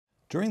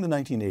During the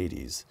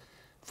 1980s,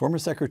 former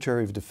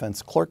Secretary of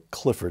Defense Clark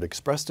Clifford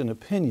expressed an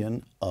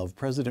opinion of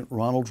President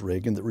Ronald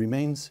Reagan that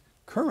remains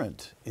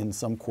current in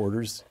some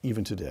quarters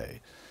even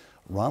today.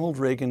 Ronald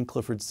Reagan,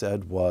 Clifford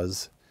said,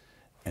 was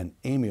an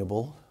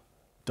amiable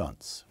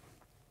dunce.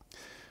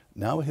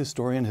 Now a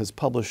historian has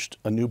published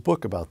a new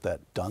book about that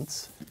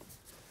dunce,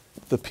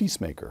 The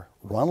Peacemaker,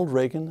 Ronald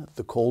Reagan,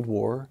 the Cold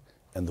War,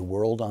 and the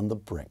World on the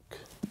Brink.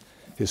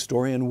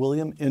 Historian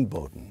William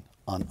Inboden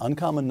on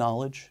Uncommon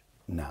Knowledge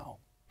now.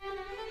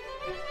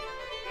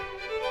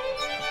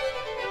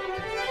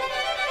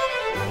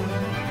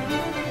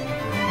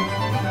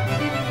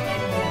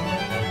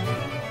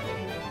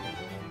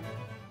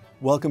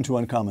 Welcome to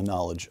Uncommon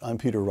Knowledge. I'm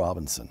Peter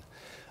Robinson.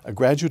 A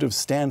graduate of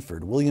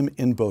Stanford, William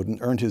Inboden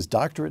earned his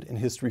doctorate in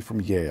history from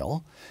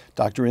Yale.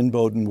 Dr.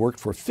 Inboden worked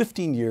for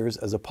 15 years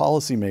as a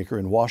policymaker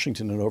in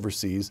Washington and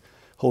overseas,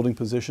 holding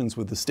positions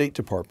with the State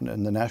Department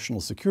and the National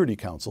Security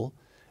Council,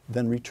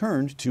 then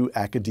returned to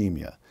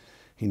academia.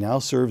 He now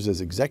serves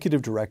as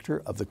executive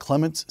director of the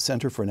Clements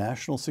Center for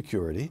National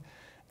Security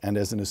and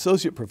as an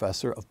associate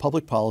professor of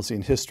public policy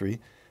and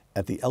history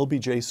at the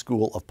LBJ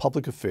School of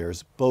Public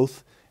Affairs,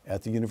 both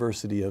at the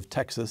University of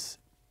Texas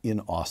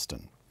in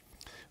Austin.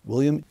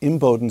 William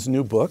Inboden's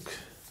new book,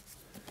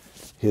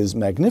 his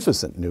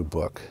magnificent new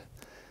book,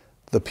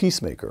 The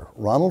Peacemaker,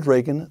 Ronald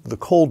Reagan, the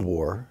Cold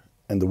War,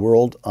 and the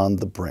World on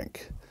the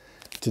Brink.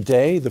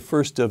 Today, the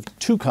first of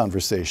two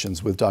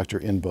conversations with Dr.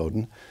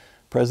 Inboden,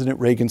 President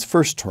Reagan's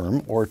first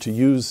term, or to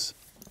use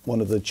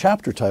one of the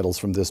chapter titles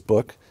from this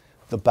book,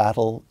 The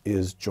Battle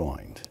is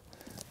Joined.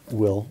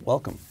 Will,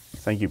 welcome.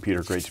 Thank you,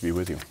 Peter. Great to be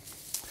with you.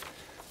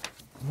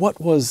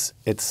 What was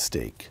at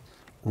stake?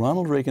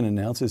 Ronald Reagan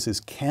announces his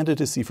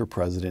candidacy for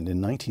president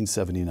in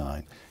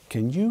 1979.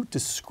 Can you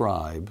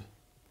describe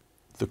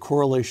the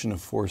correlation of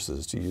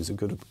forces, to use a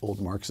good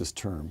old Marxist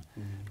term,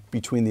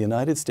 between the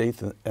United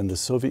States and the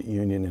Soviet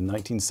Union in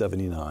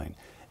 1979?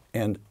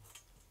 And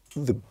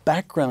the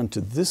background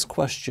to this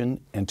question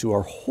and to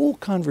our whole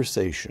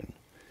conversation.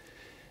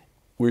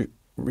 We're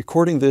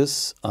recording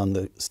this on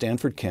the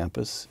Stanford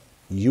campus.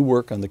 You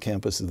work on the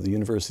campus of the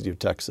University of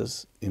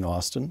Texas in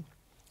Austin.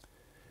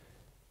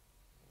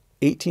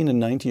 18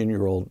 and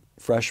 19-year-old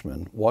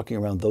freshmen walking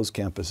around those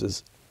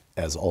campuses,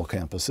 as all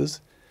campuses,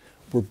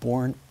 were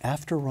born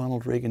after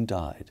Ronald Reagan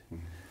died.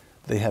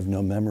 They have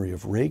no memory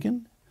of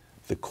Reagan.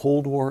 The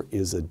Cold War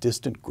is a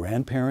distant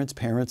grandparents,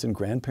 parents, and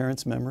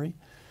grandparents' memory.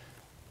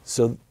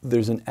 So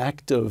there's an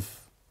act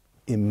of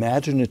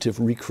imaginative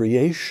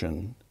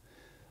recreation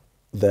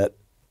that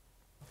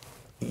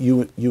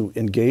you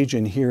engage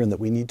in here and that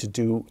we need to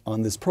do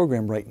on this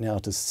program right now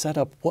to set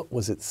up what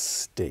was at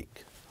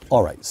stake.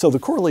 All right, so the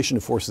correlation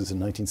of forces in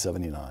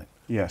 1979.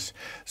 Yes.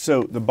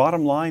 So the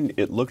bottom line,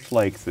 it looked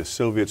like the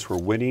Soviets were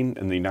winning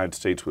and the United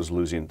States was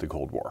losing the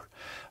Cold War.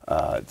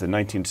 The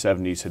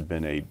 1970s had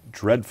been a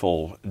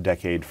dreadful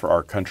decade for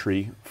our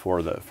country,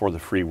 for the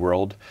free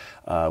world.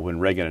 When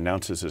Reagan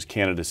announces his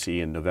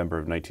candidacy in November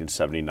of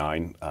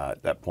 1979,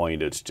 at that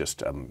point it's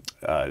just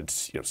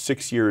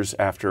 6 years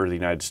after the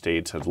United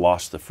States had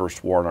lost the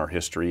first war in our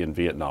history in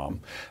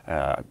Vietnam.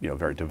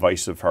 Very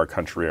divisive for our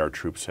country. Our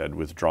troops had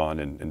withdrawn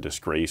in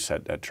disgrace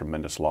at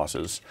tremendous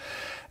losses.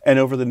 And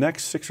over the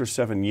next 6 or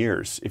 7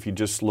 years, if you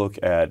just look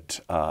at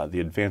the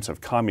advance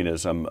of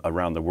communism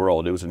around the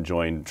world, it was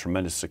enjoying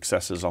tremendous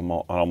successes on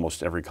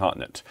almost every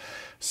continent.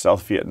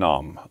 South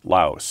Vietnam,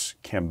 Laos,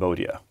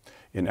 Cambodia,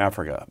 in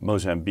Africa,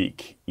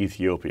 Mozambique,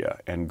 Ethiopia,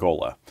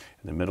 Angola,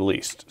 in the Middle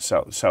East,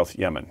 South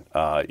Yemen,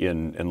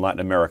 in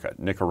Latin America,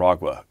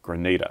 Nicaragua,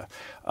 Grenada.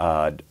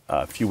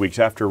 A few weeks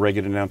after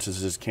Reagan announces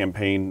his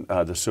campaign,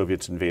 the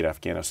Soviets invade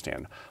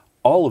Afghanistan.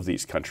 All of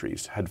these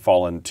countries had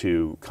fallen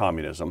to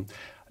communism.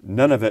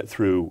 None of it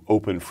through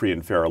open, free,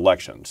 and fair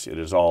elections. It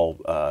is all,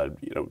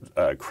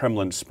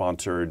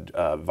 Kremlin-sponsored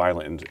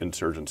violent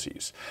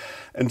insurgencies.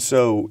 And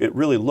so it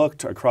really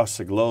looked across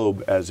the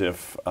globe as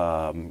if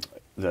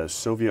the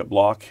Soviet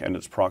bloc and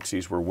its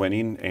proxies were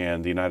winning,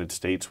 and the United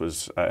States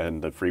was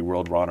and the free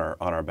world were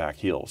on our back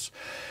heels.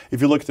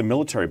 If you look at the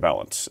military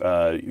balance,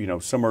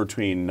 somewhere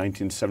between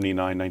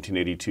 1979 and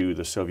 1982,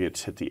 the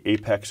Soviets hit the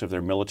apex of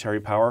their military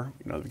power.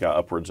 They've got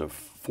upwards of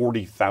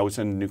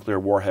 40,000 nuclear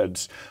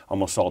warheads,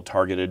 almost all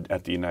targeted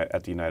at the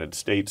United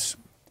States.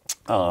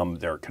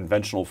 Their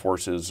conventional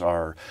forces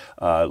are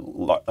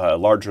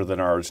larger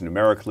than ours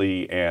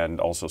numerically and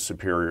also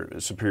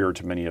superior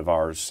to many of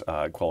ours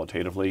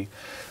qualitatively.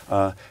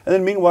 And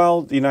then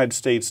meanwhile, the United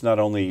States not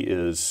only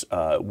is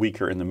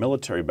weaker in the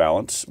military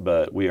balance,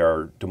 but we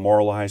are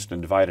demoralized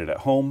and divided at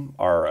home.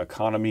 Our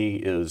economy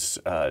is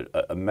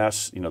a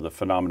mess. The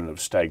phenomenon of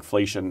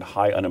stagflation,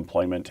 high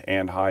unemployment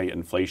and high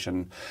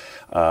inflation.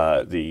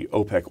 The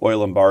OPEC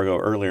oil embargo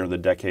earlier in the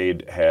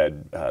decade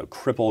had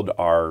crippled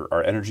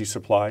our energy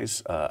supplies.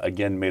 things.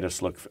 Again, made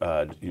us look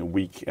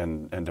weak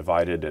and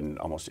divided and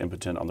almost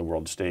impotent on the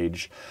world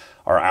stage.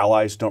 Our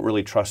allies don't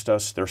really trust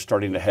us. They're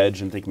starting to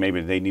hedge and think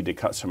maybe they need to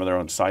cut some of their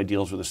own side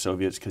deals with the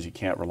Soviets because you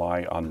can't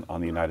rely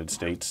on the United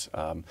States.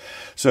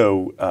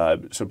 So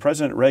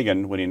President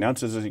Reagan, when he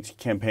announces his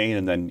campaign,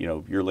 and then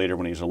a year later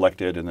when he's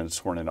elected and then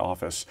sworn into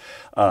office,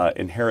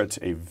 inherits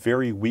a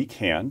very weak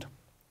hand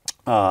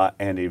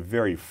and a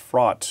very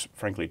fraught,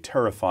 frankly,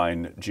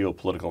 terrifying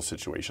geopolitical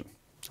situation.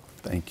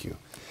 Thank you.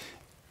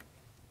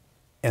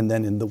 And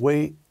then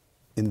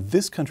in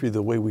this country,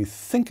 the way we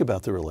think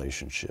about the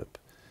relationship,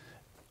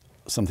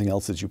 something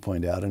else that you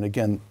point out, and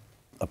again,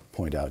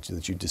 point out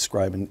that you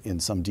describe in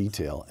some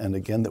detail, and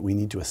again that we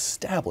need to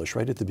establish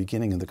right at the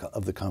beginning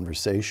of the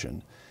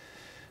conversation,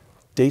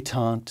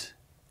 détente,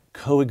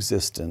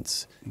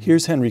 coexistence.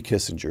 Here's Henry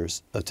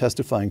Kissinger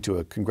testifying to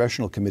a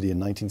congressional committee in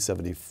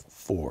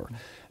 1974.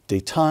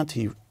 Détente,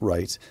 he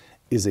writes,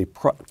 is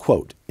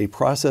quote, a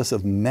process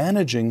of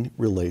managing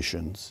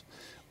relations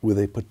with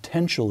a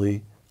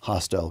potentially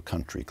hostile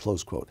country,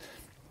 close quote.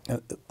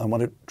 I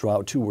want to draw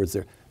out two words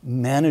there,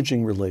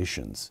 managing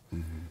relations.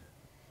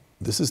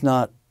 This is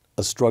not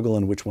a struggle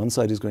in which one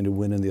side is going to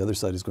win and the other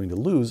side is going to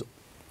lose,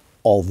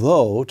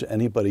 although to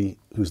anybody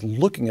who's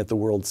looking at the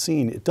world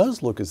scene, it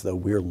does look as though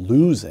we're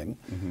losing.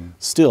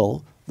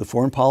 Still, the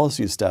foreign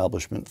policy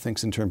establishment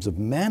thinks in terms of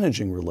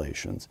managing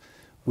relations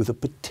with a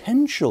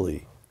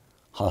potentially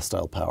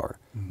hostile power.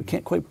 We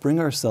can't quite bring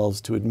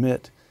ourselves to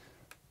admit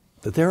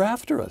that they're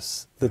after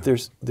us, that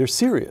they're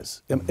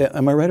serious.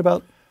 Am I right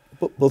about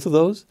both of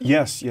those?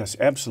 Yes,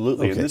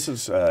 absolutely. Okay. And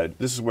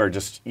this is where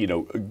just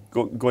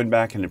going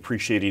back and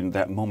appreciating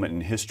that moment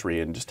in history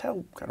and just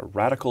how kind of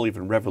radical,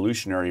 even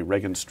revolutionary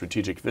Reagan's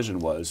strategic vision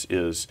was.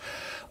 Is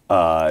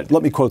let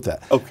me quote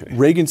that. Okay.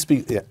 Reagan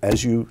speaks,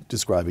 as you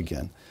describe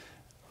again.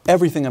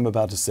 Everything I'm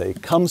about to say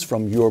comes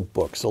from your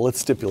book, so let's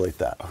stipulate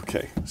that.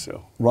 Okay.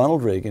 So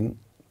Ronald Reagan,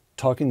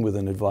 talking with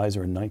an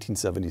advisor in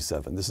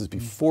 1977. This is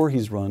before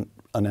he's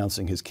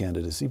announcing his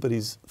candidacy, but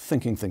he's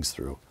thinking things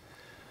through.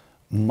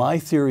 My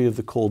theory of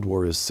the Cold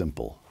War is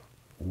simple.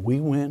 We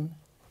win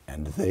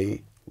and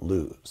they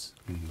lose.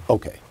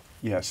 Okay.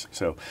 Yes.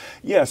 So,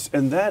 yes,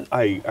 and that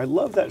I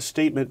love that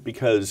statement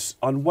because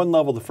on one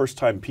level, the first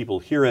time people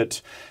hear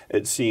it,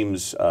 it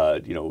seems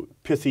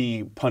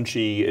pithy,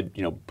 punchy.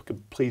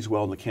 It plays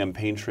well on the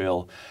campaign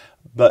trail.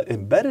 But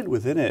embedded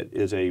within it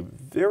is a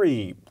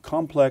very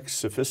complex,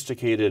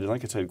 sophisticated, and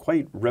like I said,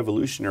 quite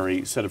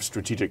revolutionary set of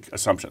strategic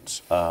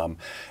assumptions.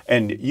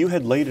 And you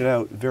had laid it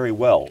out very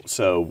well.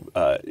 So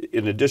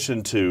in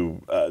addition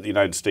to the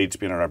United States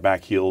being on our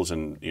back heels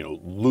and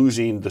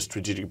losing the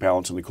strategic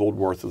balance in the Cold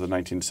War through the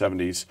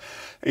 1970s,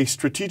 a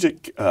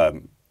strategic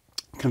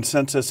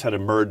consensus had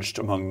emerged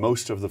among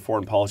most of the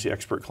foreign policy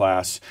expert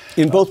class.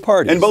 In both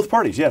parties. In both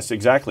parties, yes,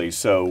 exactly.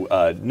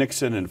 So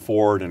Nixon and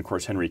Ford and, of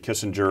course, Henry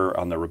Kissinger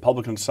on the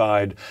Republican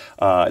side.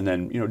 And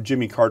then,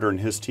 Jimmy Carter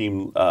and his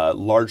team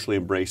largely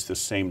embraced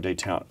this same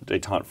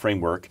détente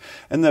framework.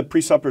 And the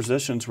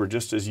presuppositions were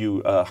just as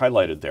you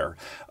highlighted there.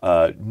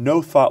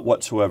 No thought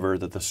whatsoever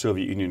that the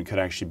Soviet Union could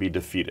actually be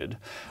defeated.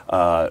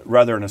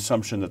 Rather, an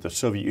assumption that the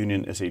Soviet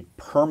Union is a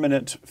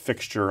permanent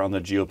fixture on the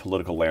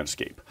geopolitical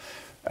landscape.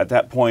 At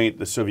that point,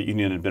 the Soviet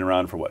Union had been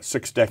around for,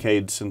 6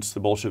 decades since the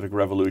Bolshevik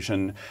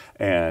Revolution,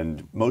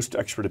 and most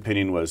expert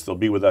opinion was they'll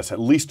be with us at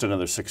least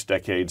another 6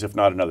 decades, if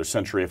not another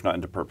century, if not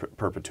into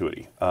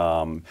perpetuity.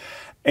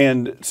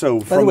 And so,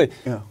 by the way,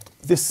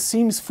 this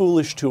seems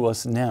foolish to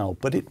us now,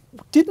 but it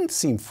didn't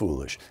seem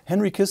foolish.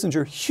 Henry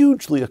Kissinger,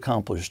 hugely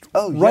accomplished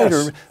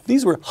writer. Yes.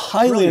 These were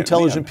highly Brilliant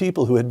intelligent man.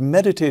 people who had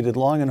meditated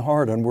long and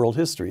hard on world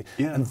history,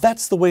 and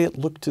that's the way it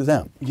looked to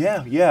them.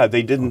 Yeah.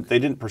 They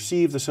didn't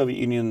perceive the Soviet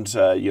Union's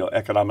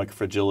economic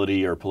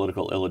fragility or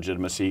political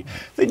illegitimacy.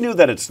 They knew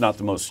that it's not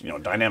the most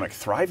dynamic,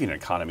 thriving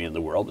economy in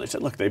the world. They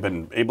said, look, they've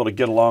been able to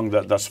get along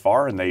thus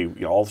far, and they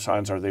all the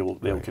signs are they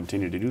will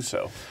continue to do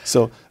so.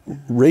 So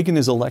Reagan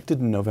is elected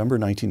in November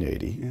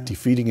 1980,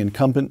 defeating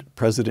incumbent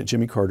President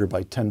Jimmy Carter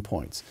by 10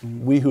 points.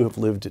 We who have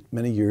lived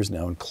many years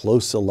now in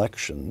close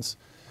elections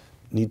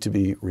need to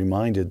be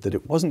reminded that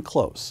it wasn't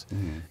close.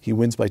 He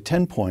wins by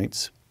 10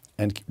 points,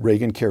 and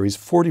Reagan carries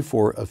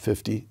 44 of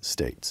 50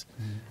 states.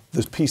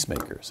 The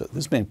Peacemaker. So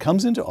this man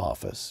comes into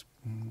office.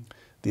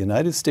 The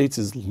United States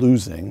is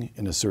losing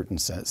in a certain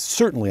sense,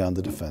 certainly on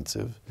the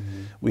defensive.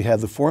 We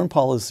have the foreign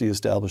policy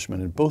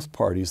establishment in both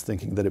parties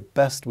thinking that at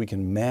best we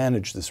can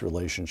manage this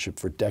relationship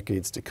for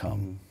decades to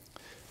come.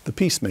 The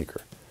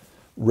Peacemaker.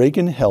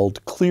 Reagan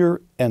held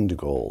clear end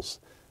goals: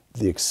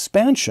 the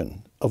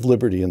expansion of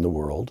liberty in the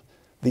world,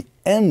 the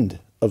end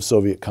of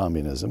Soviet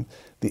communism,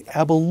 the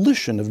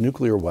abolition of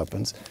nuclear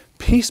weapons,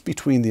 peace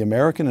between the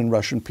American and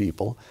Russian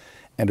people,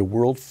 and a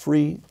world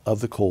free of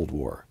the Cold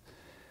War.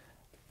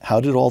 How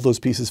did all those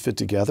pieces fit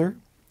together?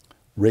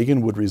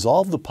 Reagan would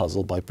resolve the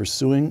puzzle by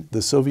pursuing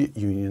the Soviet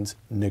Union's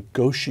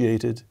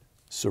negotiated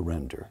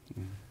surrender.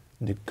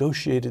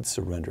 negotiated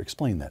surrender.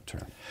 Explain that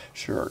term.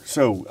 Sure.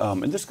 So,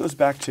 and this goes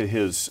back to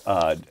his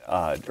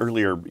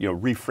earlier,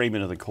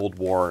 reframing of the Cold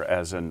War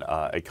as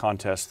a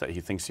contest that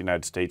he thinks the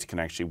United States can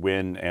actually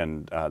win,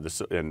 and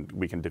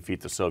we can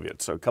defeat the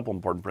Soviets. So, a couple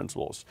important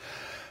principles.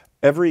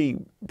 Every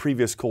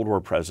previous Cold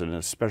War president,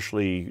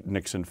 especially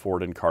Nixon,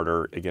 Ford, and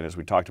Carter, again, as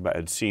we talked about,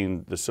 had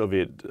seen the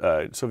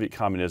Soviet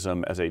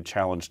communism as a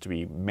challenge to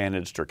be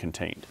managed or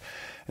contained.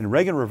 And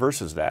Reagan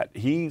reverses that.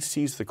 He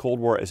sees the Cold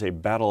War as a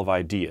battle of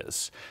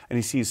ideas, and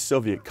he sees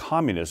Soviet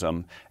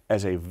communism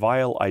as a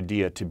vile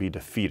idea to be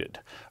defeated,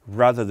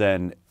 rather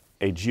than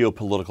a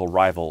geopolitical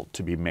rival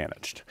to be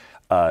managed.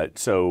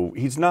 So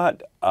he's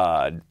not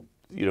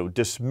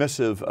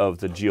dismissive of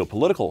the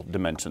geopolitical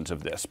dimensions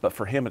of this, but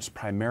for him it's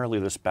primarily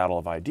this battle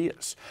of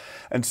ideas.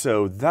 And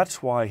so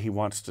that's why he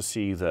wants to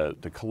see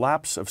the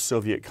collapse of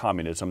Soviet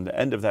communism, the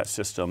end of that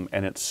system,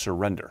 and its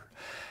surrender.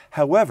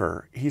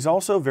 However, he's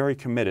also very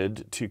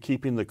committed to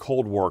keeping the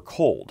Cold War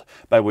cold,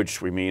 by which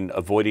we mean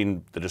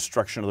avoiding the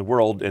destruction of the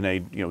world in a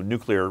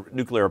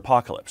nuclear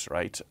apocalypse,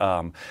 right?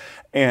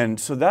 And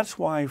so that's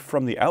why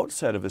from the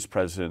outset of his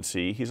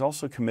presidency, he's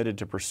also committed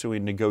to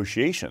pursuing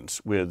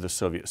negotiations with the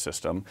Soviet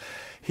system.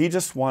 He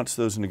just wants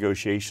those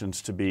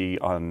negotiations to be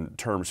on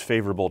terms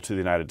favorable to the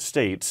United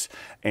States,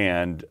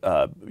 and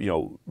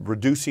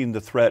reducing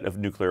the threat of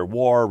nuclear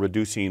war,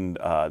 reducing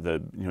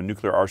the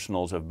nuclear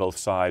arsenals of both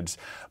sides,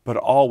 but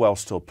all while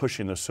still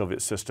pushing the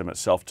Soviet system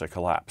itself to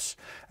collapse.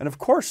 And of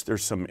course,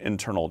 there's some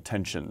internal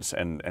tensions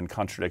and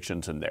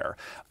contradictions in there,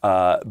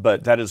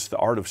 but that is the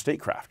art of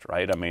statecraft,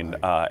 right? I mean,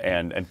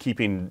 and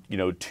keeping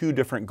two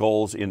different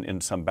goals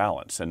in some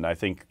balance. And I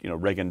think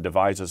Reagan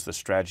devises the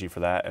strategy for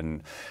that,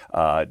 and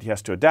he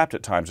has to adapt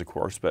at times, of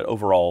course, but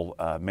overall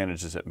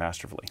manages it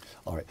masterfully.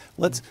 All right,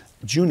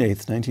 June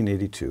 8th,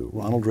 1982,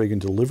 Ronald Reagan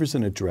delivers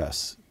an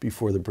address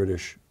before the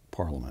British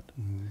Parliament.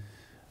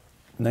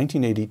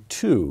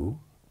 1982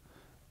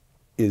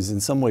 is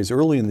in some ways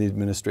early in the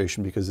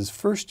administration, because his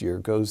first year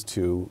goes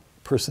to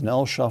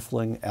personnel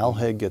shuffling. Al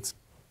Haig gets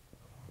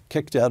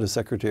kicked out as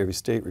Secretary of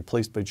State,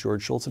 replaced by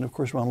George Shultz, and of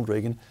course Ronald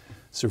Reagan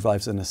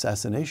survives an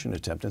assassination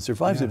attempt, and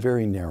survives it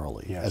very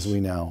narrowly, as we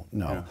now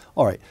know. Yeah.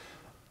 All right,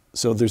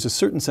 so there's a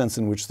certain sense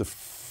in which the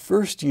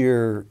first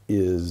year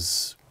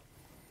is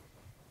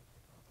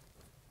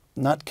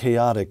not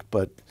chaotic,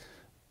 but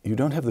you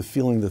don't have the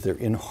feeling that they're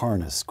in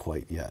harness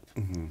quite yet.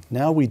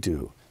 Now we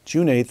do.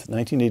 June 8th,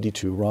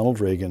 1982, Ronald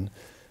Reagan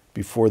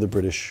before the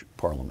British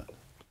Parliament.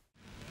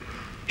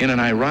 In an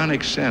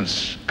ironic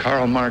sense,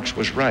 Karl Marx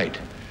was right.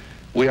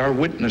 We are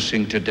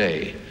witnessing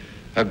today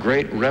a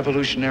great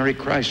revolutionary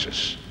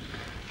crisis,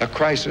 a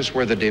crisis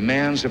where the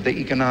demands of the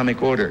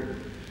economic order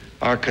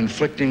are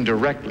conflicting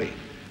directly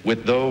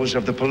with those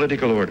of the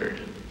political order.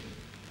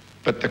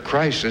 But the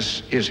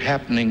crisis is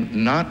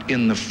happening not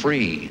in the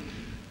free,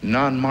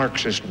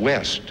 non-Marxist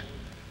West,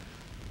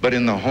 but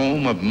in the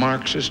home of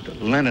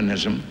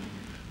Marxist-Leninism,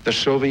 the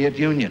Soviet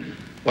Union.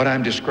 What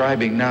I'm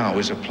describing now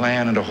is a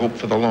plan and a hope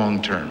for the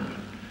long term.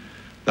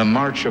 The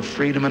march of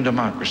freedom and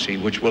democracy,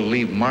 which will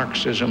leave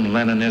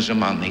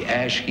Marxism-Leninism on the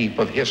ash heap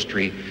of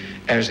history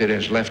as it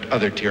has left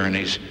other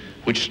tyrannies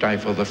which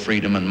stifle the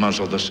freedom and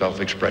muzzle the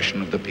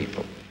self-expression of the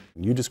people.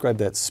 You describe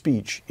that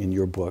speech in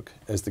your book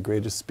as the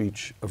greatest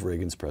speech of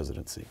Reagan's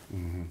presidency.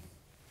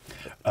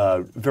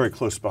 Very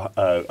close,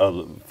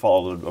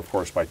 followed, of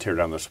course, by "Tear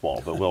Down This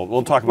Wall," but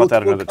we'll talk about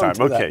that another time.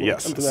 Okay,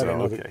 yes.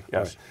 Okay,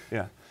 yes,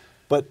 yeah.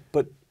 But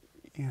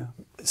yeah.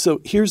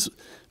 So here's,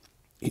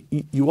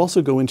 you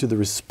also go into the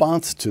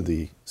response to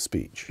the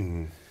speech.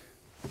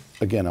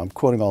 Again, I'm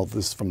quoting all of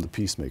this from the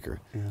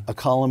Peacemaker. A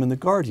column in The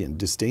Guardian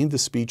disdained the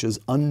speech as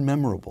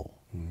unmemorable.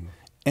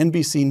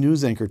 NBC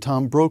News anchor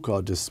Tom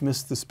Brokaw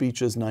dismissed the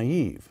speech as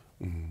naive.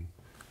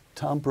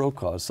 Tom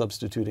Brokaw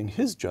substituting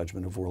his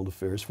judgment of world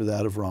affairs for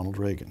that of Ronald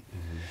Reagan.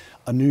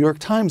 A New York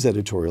Times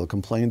editorial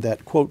complained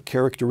that, quote,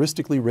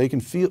 characteristically, Reagan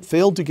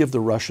failed to give the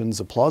Russians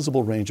a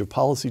plausible range of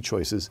policy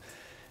choices.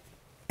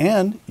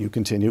 And, you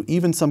continue,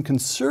 even some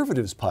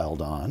conservatives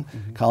piled on.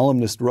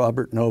 Columnist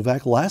Robert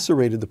Novak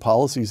lacerated the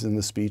policies in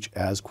the speech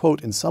as,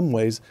 quote, in some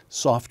ways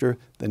softer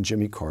than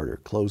Jimmy Carter,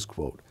 close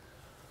quote.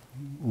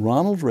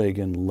 Ronald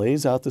Reagan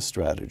lays out the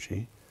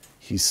strategy.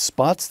 He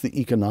spots the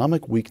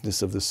economic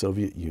weakness of the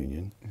Soviet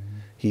Union.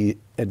 He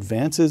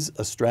advances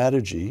a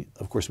strategy,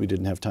 of course we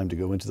didn't have time to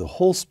go into the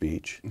whole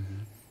speech,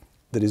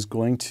 that is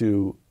going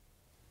to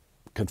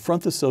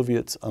confront the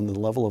Soviets on the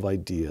level of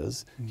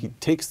ideas. He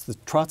takes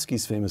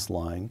Trotsky's famous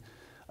line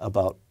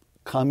about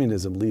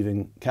communism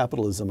leaving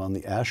capitalism on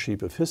the ash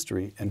heap of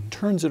history and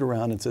turns it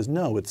around and says,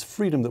 no, it's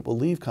freedom that will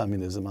leave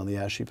communism on the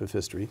ash heap of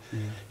history.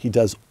 He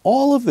does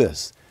all of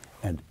this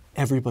and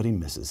everybody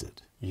misses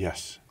it.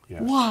 Yes.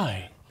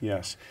 Why?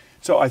 Yes.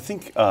 So I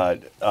think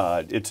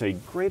it's a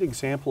great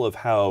example of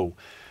how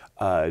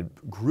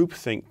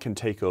groupthink can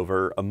take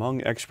over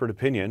among expert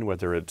opinion,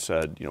 whether it's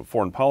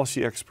foreign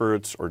policy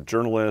experts or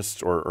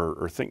journalists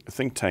or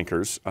think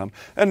tankers,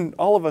 and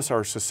all of us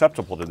are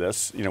susceptible to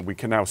this. We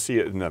can now see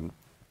it in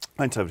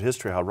hindsight of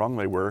history, how wrong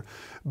they were.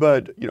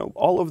 But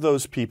all of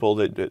those people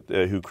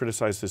who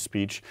criticized this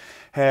speech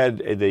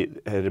had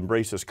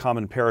embraced this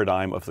common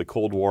paradigm of the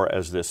Cold War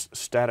as this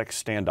static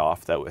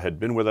standoff that had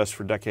been with us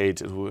for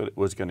decades,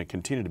 was going to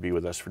continue to be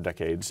with us for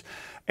decades,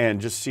 and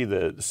just see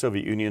the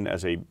Soviet Union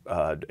as a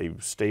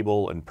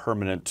stable and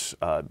permanent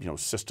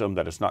system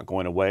that is not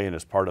going away and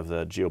is part of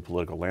the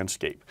geopolitical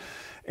landscape.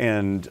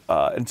 And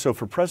so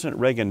for President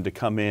Reagan to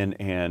come in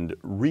and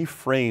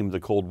reframe the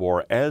Cold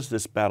War as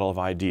this battle of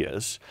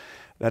ideas,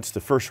 that's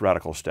the first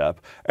radical step.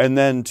 And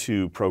then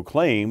to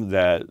proclaim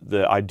that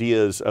the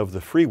ideas of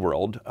the free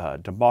world,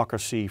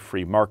 democracy,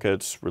 free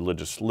markets,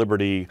 religious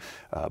liberty,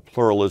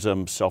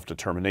 pluralism,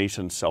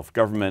 self-determination,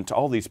 self-government,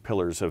 all these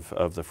pillars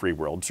of the free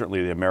world,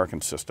 certainly the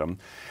American system,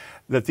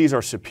 that these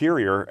are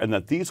superior and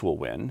that these will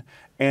win,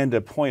 and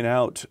to point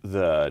out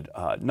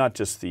not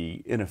just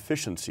the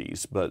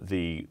inefficiencies, but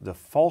the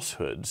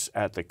falsehoods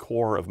at the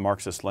core of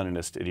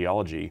Marxist-Leninist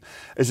ideology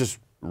is just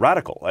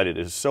radical. And it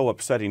is so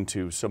upsetting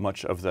to so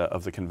much of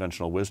the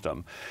conventional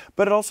wisdom.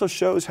 But it also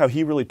shows how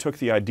he really took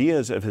the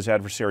ideas of his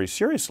adversaries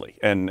seriously.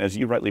 And as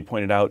you rightly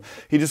pointed out,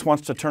 he just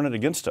wants to turn it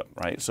against them,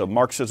 right? So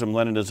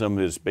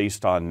Marxism-Leninism is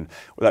based on,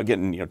 without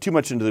getting too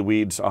much into the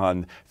weeds,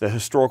 on the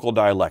historical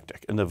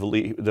dialectic and the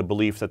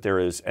belief that there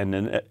is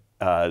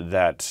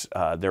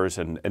there is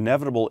an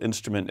inevitable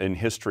instrument in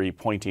history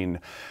pointing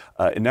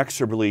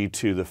inexorably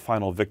to the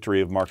final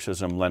victory of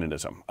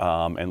Marxism-Leninism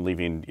and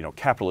leaving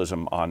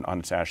capitalism on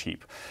its ash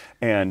heap.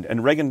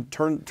 And Reagan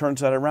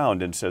turns that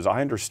around and says,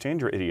 I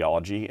understand your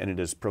ideology and it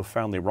is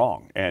profoundly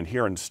wrong. And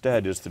here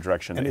instead is the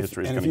direction that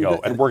history is going to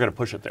go. And we're going to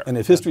push it there. And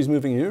if history is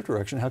moving in your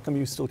direction, how come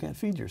you still can't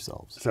feed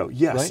yourselves? So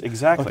yes, right?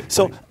 exactly. Okay.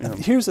 So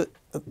here's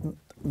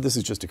this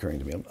is just occurring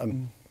to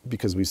me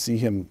because we see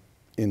him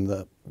in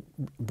the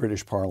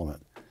British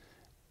Parliament.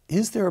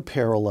 Is there a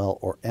parallel,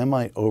 or am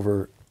I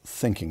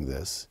overthinking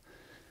this?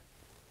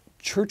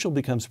 Churchill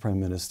becomes prime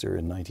minister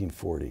in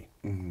 1940.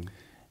 Mm-hmm.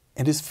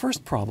 And his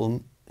first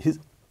problem,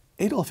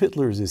 Adolf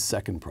Hitler is his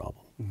second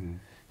problem. Mm-hmm.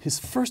 His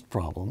first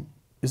problem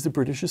is the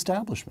British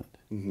establishment.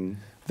 Mm-hmm.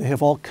 They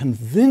have all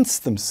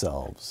convinced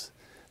themselves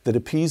that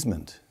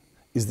appeasement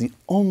is the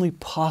only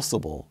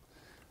possible,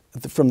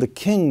 from the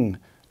king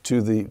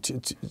to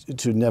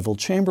Neville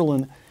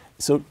Chamberlain.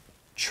 So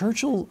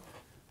Churchill,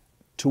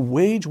 to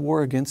wage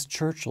war against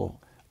Churchill,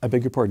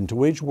 to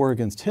wage war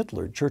against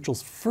Hitler,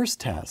 Churchill's first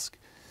task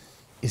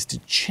is to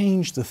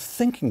change the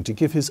thinking, to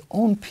give his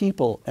own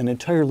people an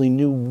entirely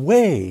new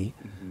way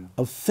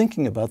of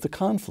thinking about the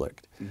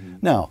conflict.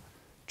 Now,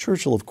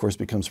 Churchill, of course,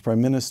 becomes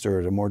prime minister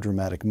at a more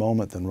dramatic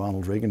moment than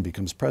Ronald Reagan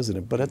becomes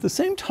president, but at the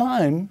same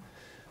time,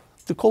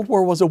 the Cold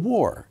War was a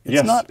war.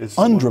 It's not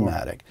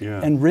undramatic.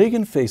 Yeah. And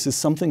Reagan faces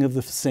something of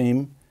the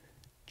same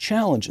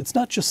challenge. It's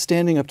not just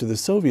standing up to the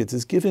Soviets,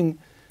 it's giving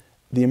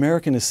the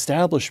American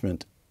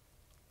establishment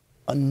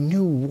a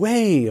new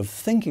way of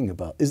thinking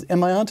about.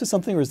 Am I onto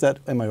something, or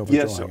am I overdrawing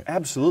it? Yes,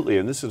 absolutely.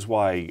 And this is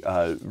why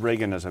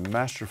Reagan, as a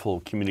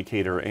masterful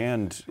communicator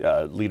and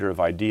leader of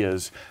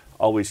ideas,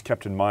 always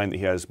kept in mind that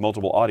he has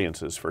multiple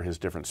audiences for his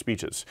different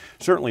speeches.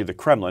 Certainly the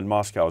Kremlin,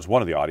 Moscow, is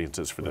one of the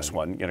audiences for this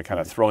one, kind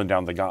of throwing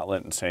down the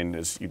gauntlet and saying,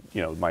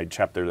 my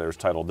chapter there is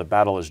titled, "The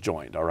Battle is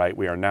Joined," all right?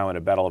 We are now in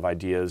a battle of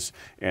ideas,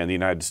 and the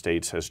United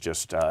States has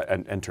just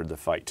entered the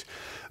fight.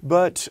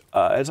 But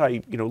as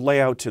I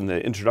lay out in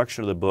the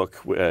introduction of the book,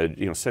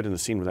 setting the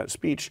scene with that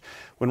speech,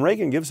 when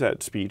Reagan gives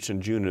that speech in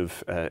June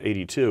of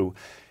 '82,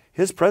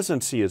 his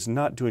presidency is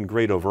not doing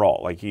great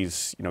overall. Like,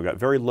 he's got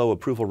very low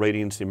approval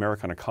ratings. The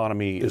American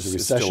economy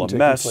is still a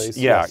mess. Place,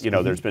 yeah,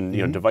 yes. There's been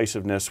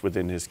divisiveness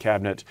within his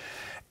cabinet.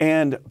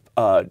 And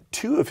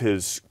two of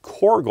his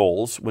core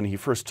goals when he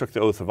first took the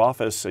oath of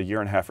office a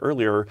year and a half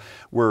earlier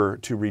were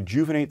to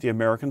rejuvenate the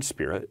American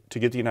spirit, to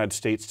get the United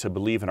States to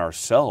believe in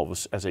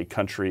ourselves as a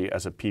country,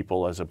 as a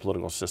people, as a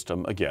political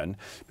system again,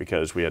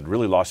 because we had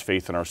really lost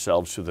faith in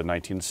ourselves through the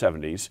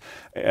 1970s,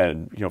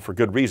 and for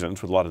good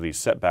reasons, with a lot of these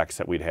setbacks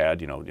that we'd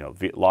had,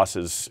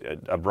 losses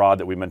abroad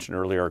that we mentioned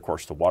earlier, of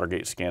course the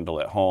Watergate scandal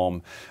at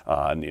home,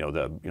 and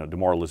the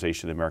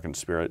demoralization of the American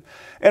spirit,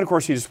 and of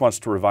course he just wants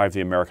to revive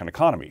the American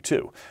economy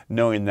too,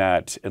 knowing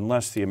that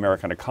unless the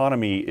American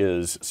economy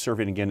is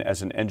serving again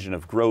as an engine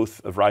of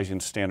growth, of rising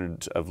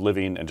standards of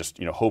living, and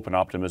just hope and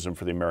optimism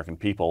for the American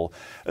people,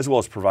 as well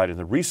as providing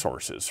the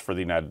resources for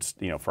the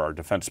for our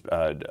defense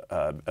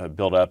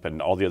buildup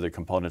and all the other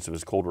components of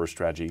his Cold War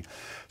strategy.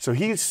 So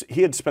he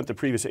had spent the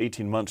previous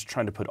 18 months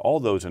trying to put all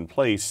those in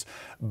place,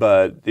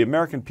 but the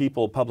American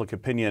people, public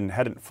opinion,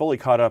 hadn't fully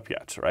caught up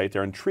yet, right?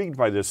 They're intrigued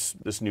by this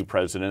new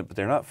president, but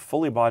they're not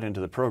fully bought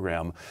into the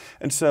program.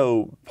 And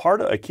so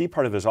a key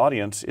part of his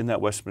audience in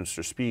that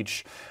Westminster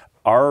speech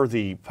are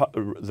the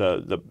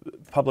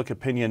public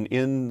opinion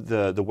in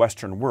the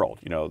Western world.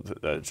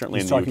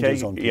 Certainly He's in the UK. To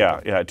his own people.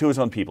 Yeah, to his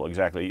own people,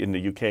 exactly, in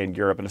the UK and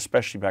Europe, and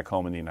especially back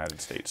home in the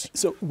United States.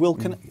 So, Will,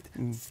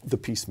 the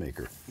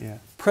Peacemaker. Yeah.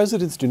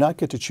 Presidents do not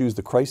get to choose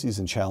the crises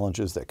and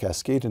challenges that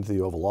cascade into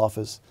the Oval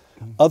Office.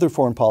 Other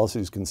foreign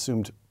policies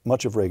consumed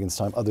much of Reagan's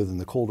time, other than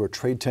the Cold War,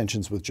 trade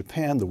tensions with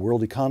Japan, the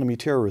world economy,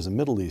 terrorism,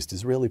 Middle East,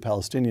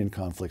 Israeli-Palestinian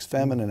conflicts,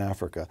 famine in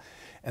Africa,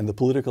 and the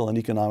political and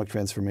economic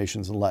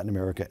transformations in Latin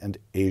America and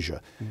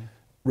Asia.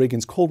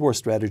 Reagan's Cold War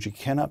strategy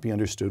cannot be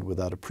understood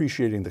without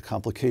appreciating the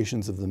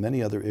complications of the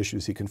many other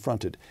issues he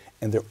confronted.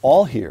 And they're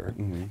all here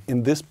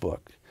in this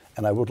book.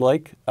 And I would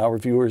like our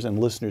viewers and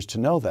listeners to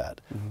know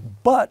that.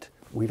 But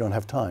we don't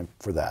have time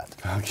for that.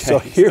 Okay. So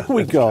here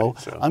we go.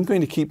 Right, I'm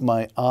going to keep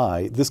my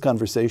eye, this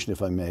conversation,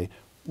 if I may,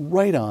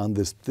 right on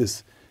this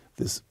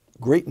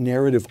great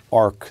narrative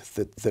arc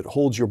that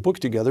holds your book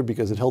together,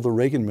 because it held the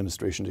Reagan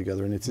administration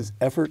together, and it's his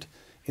effort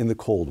in the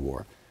Cold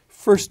War.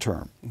 First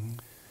term.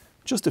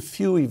 Just a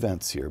few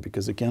events here,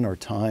 because again, our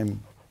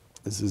time,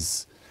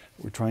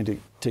 we're trying to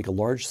take a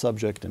large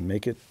subject and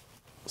make it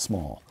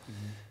small.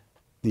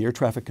 The air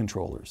traffic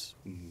controllers.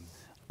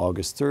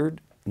 August 3rd,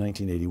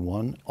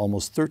 1981,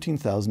 almost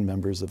 13,000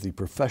 members of the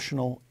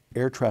Professional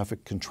Air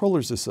Traffic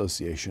Controllers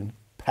Association,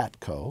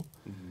 PATCO,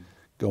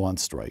 go on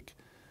strike.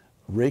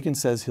 Reagan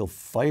says he'll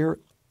fire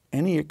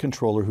any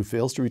controller who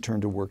fails to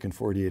return to work in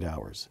 48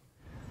 hours.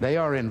 They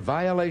are in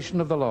violation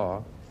of the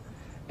law,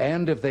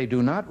 and if they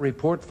do not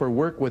report for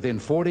work within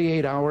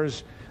 48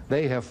 hours,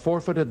 they have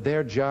forfeited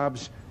their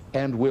jobs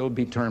and will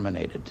be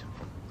terminated.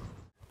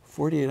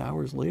 48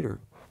 hours later,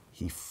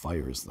 he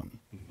fires them.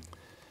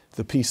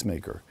 The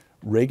Peacemaker.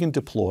 Reagan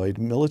deployed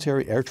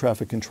military air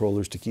traffic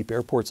controllers to keep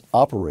airports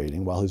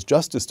operating while his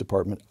Justice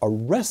Department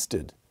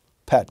arrested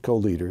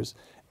PATCO leaders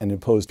and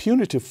imposed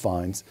punitive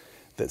fines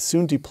that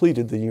soon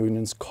depleted the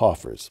union's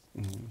coffers.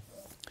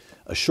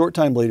 A short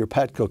time later,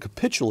 PATCO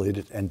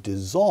capitulated and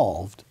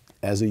dissolved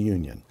as a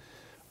union.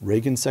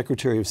 Reagan's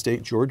Secretary of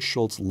State George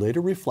Shultz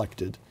later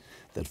reflected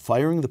that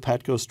firing the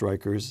PATCO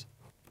strikers,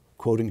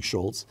 quoting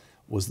Shultz,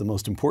 was the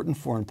most important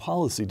foreign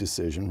policy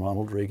decision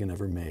Ronald Reagan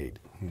ever made,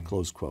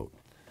 close quote.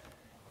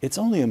 It's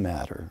only a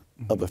matter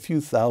of a few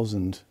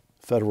thousand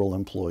federal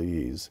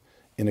employees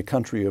in a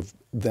country of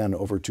then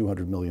over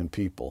 200 million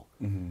people.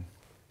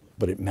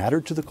 But it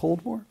mattered to the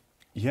Cold War?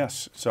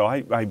 Yes, so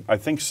I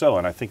think so,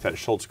 and I think that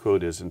Shultz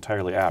quote is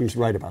entirely apt. He's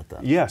right about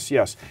that. Yes,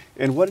 yes.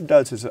 And what it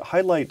does is it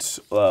highlights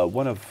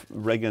one of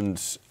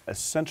Reagan's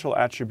essential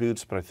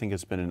attributes, but I think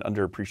it's been an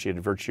underappreciated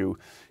virtue,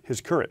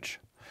 his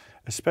courage.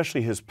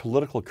 Especially his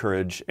political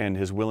courage and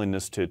his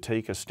willingness to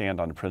take a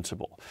stand on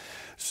principle.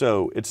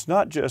 So it's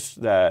not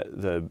just that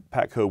the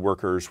PATCO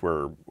workers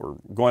were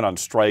going on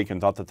strike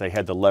and thought that they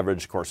had the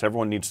leverage. Of course,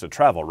 everyone needs to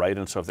travel, right?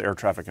 And so if the air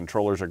traffic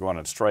controllers are going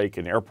on strike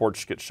and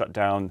airports get shut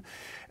down,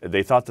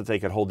 they thought that they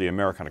could hold the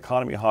American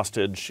economy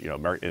hostage. You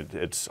know,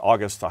 it's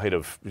August, the height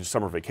of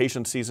summer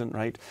vacation season,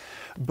 right?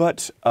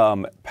 But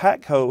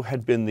PATCO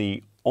had been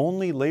the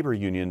only labor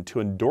union to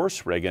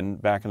endorse Reagan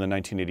back in the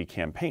 1980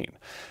 campaign.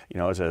 You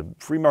know, as a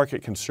free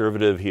market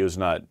conservative, he was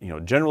not,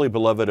 generally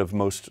beloved of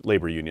most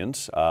labor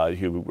unions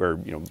who were,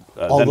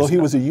 although he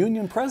was a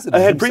union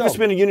president. Had previously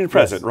been a union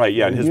president, right?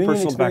 Yeah, and his union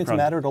personal background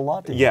mattered a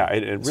lot to him. Yeah,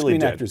 it really Screen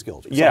did. Actors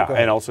Guild. Yeah,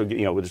 and also,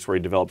 just where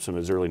he developed some of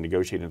his early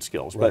negotiating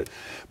skills. Right.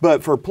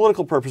 But for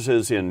political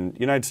purposes, in the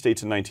United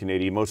States in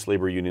 1980, most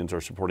labor unions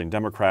are supporting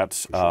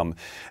Democrats,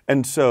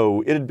 and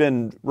so it had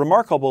been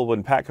remarkable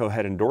when PATCO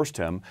had endorsed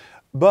him.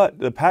 But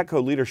the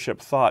PATCO leadership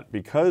thought,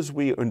 because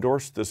we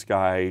endorsed this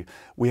guy,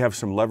 we have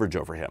some leverage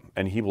over him,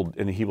 and he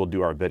will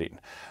do our bidding.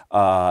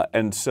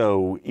 And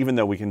so, even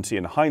though we can see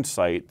in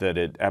hindsight that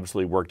it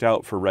absolutely worked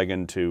out for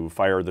Reagan to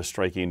fire the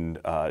striking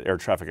air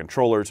traffic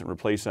controllers and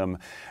replace them,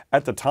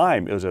 at the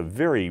time it was a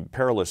very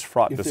perilous,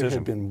 fraught decision. If there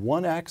had been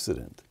one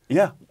accident,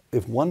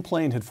 if one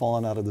plane had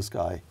fallen out of the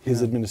sky,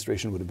 his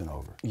administration would have been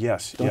over.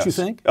 Yes. Don't you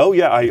think? Oh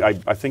yeah,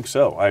 I think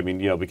so. I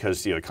mean,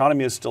 because the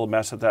economy is still a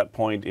mess at that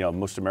point.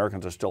 Most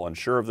Americans are still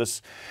unsure of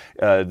this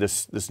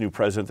new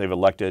president they've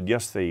elected.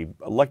 Yes, they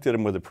elected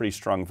him with a pretty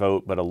strong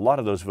vote, but a lot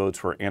of those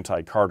votes were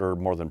anti-Carter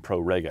more than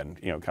pro-Reagan.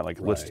 Kind of like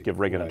let's give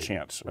Reagan a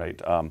chance,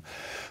 right?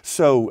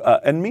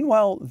 And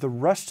meanwhile, the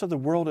rest of the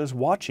world is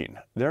watching.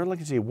 They're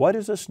looking to see, what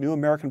is this new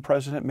American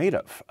president made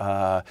of?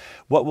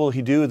 What will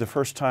he do the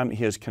first time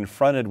he is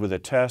confronted with a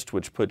test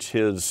which puts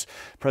his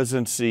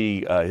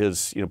presidency,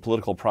 his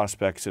political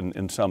prospects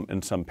in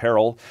some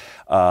peril,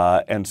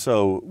 and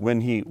so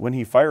when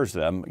he fires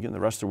them, again, the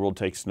rest of the world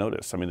takes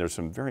notice. I mean, there's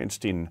some very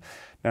interesting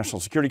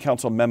National Security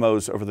Council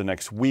memos over the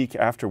next week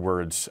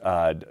afterwards,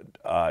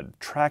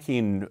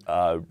 tracking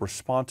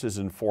responses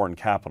in foreign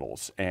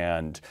capitals,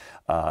 and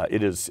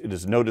it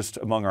is noticed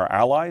among our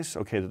allies,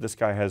 that this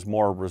guy has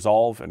more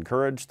resolve and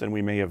courage than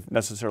we may have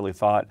necessarily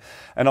thought,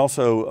 and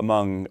also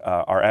among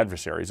our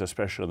adversaries,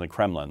 especially in the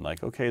Kremlin. Like,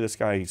 this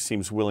guy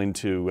seems willing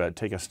to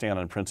take a stand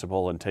on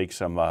principle and take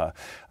some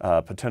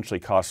potentially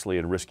costly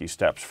and risky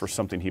steps for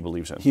something he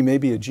believes in. He may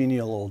be a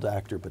genial old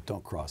actor, but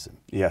don't cross him.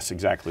 Yes,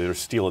 exactly. There's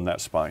steel in that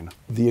spine.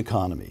 The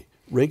economy.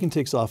 Reagan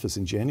takes office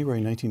in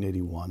January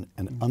 1981,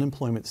 and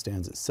unemployment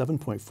stands at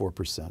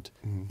 7.4%,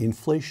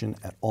 inflation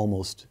at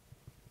almost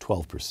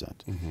 12%.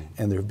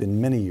 And there have been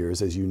many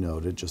years, as you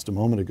noted just a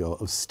moment ago,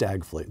 of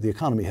stagflation. The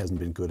economy hasn't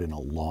been good in a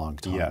long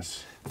time.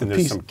 Yes, and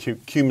there's some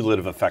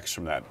cumulative effects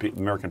from that.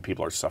 American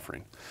people are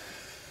suffering.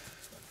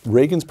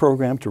 Reagan's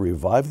program to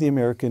revive the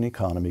American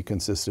economy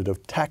consisted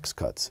of tax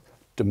cuts,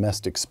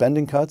 domestic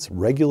spending cuts,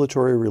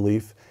 regulatory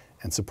relief,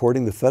 and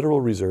supporting the Federal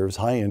Reserve's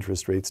high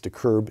interest rates to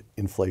curb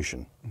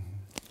inflation.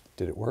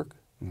 Did it work?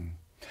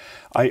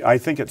 I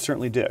think it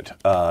certainly did.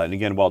 And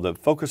again, while the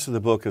focus of the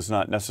book is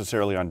not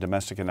necessarily on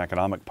domestic and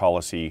economic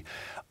policy,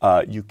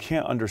 you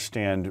can't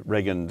understand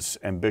Reagan's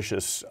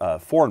ambitious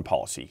foreign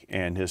policy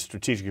and his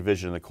strategic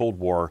vision in the Cold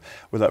War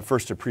without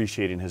first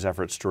appreciating his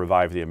efforts to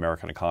revive the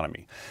American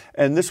economy.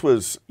 And this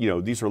was,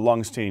 these are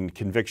longstanding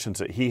convictions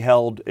that he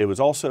held. It was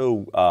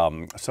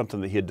also something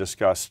that he had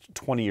discussed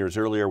 20 years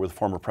earlier with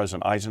former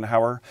President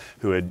Eisenhower,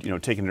 who had,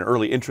 taken an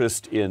early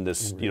interest in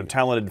this,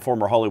 talented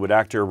former Hollywood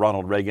actor,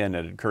 Ronald Reagan,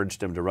 and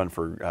encouraged him to run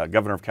for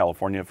governor of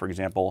California, for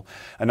example.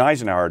 And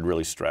Eisenhower had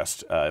really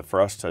stressed,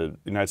 for us to,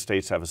 the United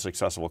States, have a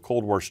successful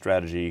Cold War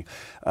strategy,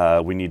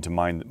 we need to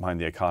mind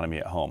the economy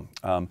at home.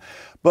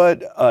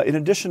 But in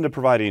addition to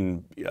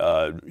providing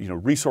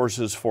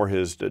resources for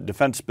his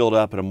defense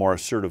buildup and a more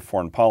assertive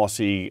foreign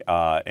policy,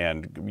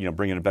 and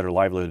bringing a better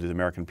livelihood to the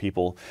American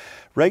people,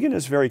 Reagan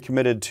is very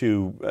committed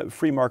to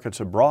free markets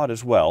abroad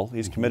as well.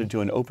 He's committed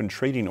to an open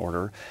trading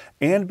order,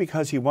 and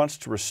because he wants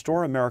to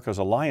restore America's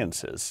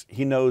alliances,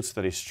 he knows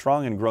that a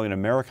strong and growing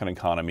American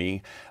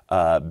economy,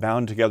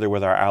 bound together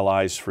with our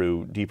allies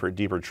through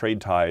deeper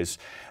trade ties,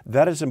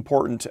 that is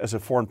important as a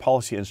foreign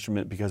policy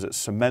instrument because it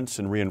cements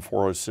and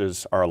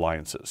reinforces our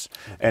alliances.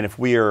 And if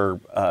we are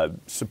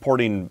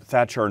supporting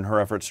Thatcher in her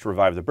efforts to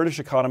revive the British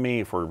economy,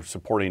 if we're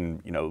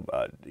supporting,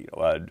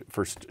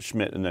 first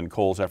Schmidt and then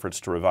Kohl's efforts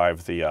to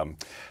revive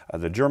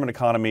the German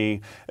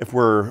economy, if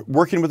we're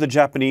working with the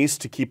Japanese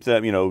to keep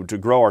them, to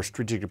grow our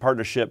strategic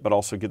partnership, but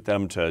also get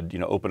them to,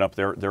 open up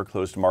their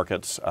closed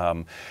markets,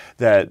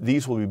 that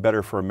these will be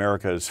better for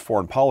America's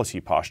foreign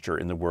policy posture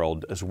in the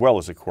world, as well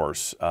as, of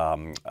course,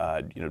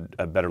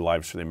 better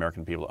lives for the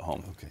American people at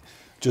home. Okay.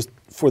 Just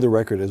for the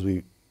record, as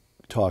we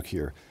talk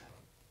here,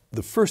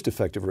 the first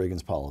effect of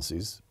Reagan's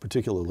policies,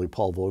 particularly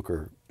Paul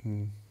Volcker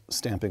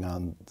stamping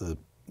on the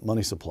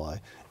money supply,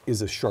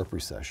 is a sharp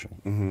recession.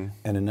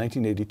 And in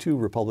 1982,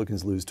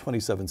 Republicans lose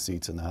 27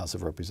 seats in the House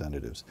of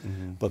Representatives.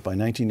 But by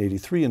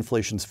 1983,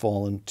 inflation's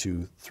fallen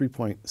to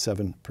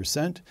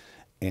 3.7%,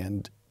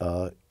 and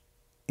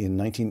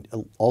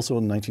also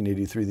in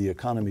 1983, the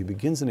economy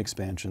begins an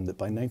expansion that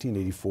by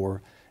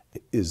 1984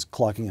 is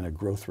clocking in a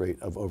growth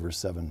rate of over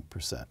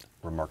 7%.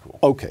 Remarkable.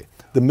 Okay,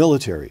 the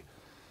military.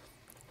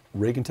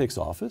 Reagan takes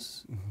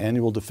office,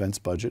 annual defense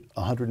budget,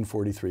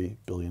 $143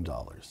 billion.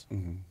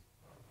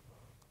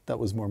 That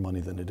was more money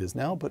than it is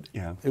now, but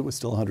it was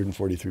still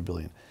 $143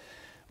 billion.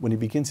 When he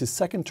begins his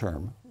second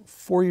term,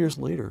 4 years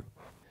later,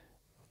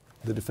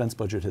 the defense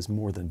budget has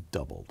more than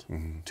doubled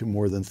to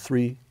more than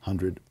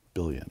 $300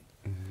 billion.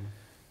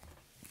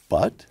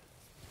 But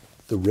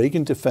the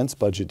Reagan defense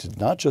budget did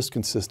not just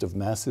consist of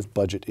massive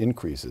budget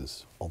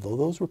increases, although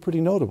those were pretty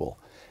notable.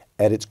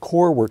 At its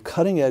core were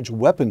cutting-edge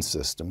weapon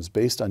systems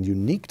based on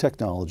unique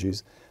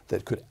technologies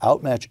that could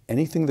outmatch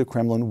anything the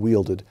Kremlin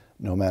wielded,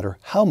 no matter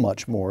how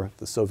much more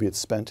the Soviets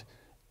spent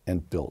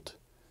and built.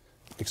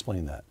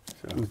 Explain that.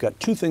 Sure. We've got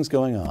two things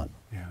going on.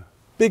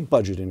 Big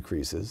budget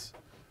increases,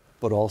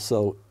 but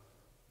also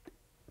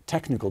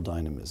technical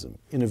dynamism,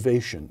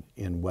 innovation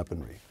in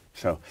weaponry.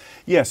 So,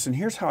 yes, and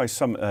here's how I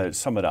sum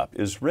it up,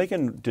 is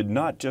Reagan did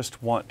not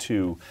just want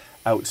to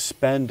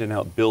outspend and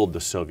outbuild the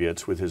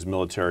Soviets with his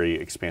military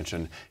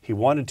expansion, he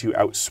wanted to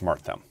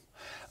outsmart them.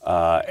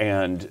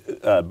 And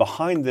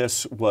behind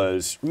this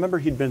was, remember,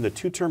 he'd been the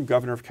two-term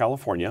governor of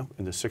California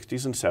in the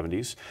 60s and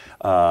 70s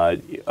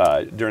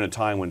during a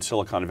time when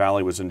Silicon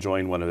Valley was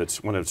enjoying one of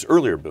its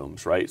earlier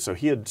booms, right? So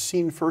he had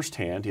seen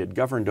firsthand, he had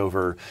governed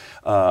over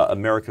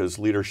America's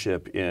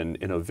leadership in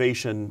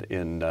innovation,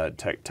 in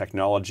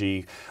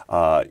technology,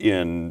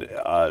 in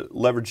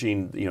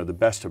leveraging the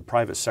best of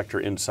private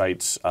sector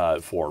insights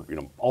for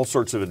all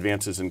sorts of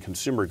advances in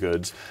consumer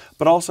goods,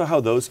 but also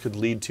how those could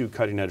lead to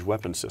cutting-edge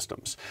weapon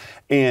systems.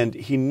 And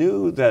he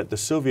knew that the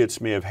Soviets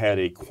may have had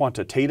a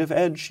quantitative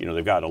edge.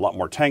 They've got a lot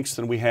more tanks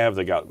than we have.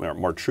 They got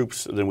more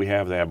troops than we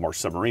have. They have more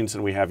submarines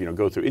than we have.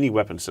 Go through any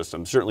weapon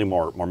system. Certainly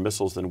more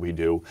missiles than we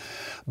do.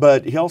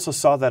 But he also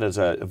saw that as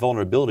a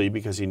vulnerability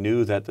because he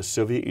knew that the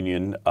Soviet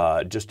Union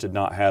just did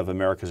not have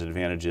America's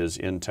advantages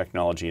in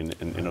technology and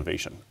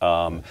innovation.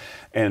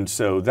 And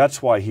so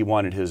that's why he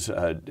wanted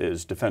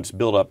his defense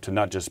buildup to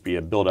not just be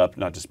a buildup,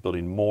 not just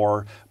building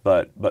more,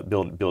 but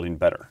building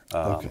better.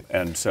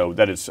 And so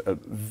that is a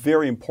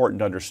very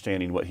important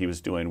understanding what he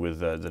was doing with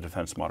the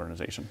defense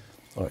modernization.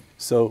 All right.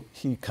 So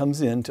he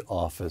comes into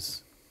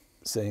office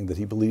saying that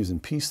he believes in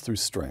peace through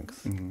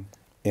strength.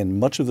 And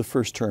much of the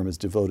first term is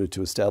devoted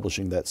to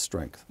establishing that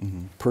strength.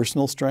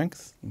 Personal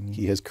strength,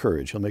 he has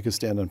courage. He'll make a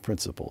stand on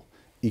principle.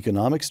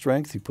 Economic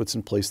strength, he puts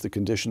in place the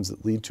conditions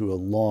that lead to a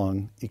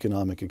long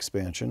economic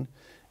expansion.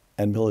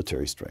 And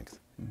military strength.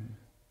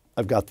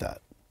 I've got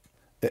that.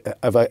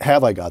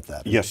 Have I got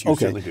that? Yes, you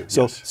certainly do.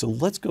 So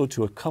let's go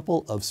to a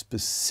couple of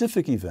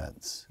specific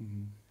events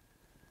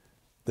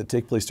that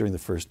take place during the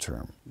first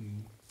term.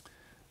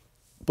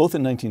 Both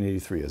in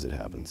 1983, as it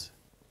happens.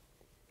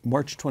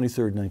 March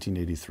 23,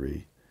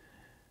 1983,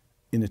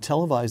 in a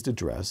televised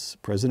address,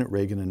 President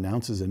Reagan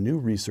announces a new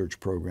research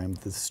program,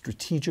 the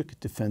Strategic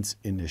Defense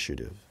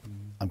Initiative.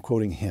 I'm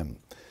quoting him.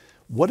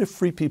 What if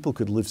free people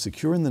could live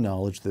secure in the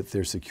knowledge that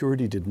their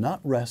security did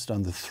not rest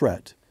on the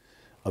threat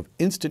of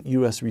instant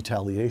U.S.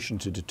 retaliation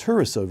to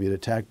deter a Soviet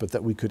attack, but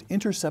that we could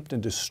intercept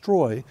and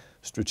destroy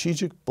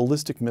strategic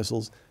ballistic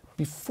missiles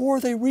before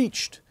they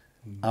reached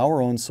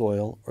our own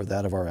soil or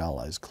that of our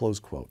allies, close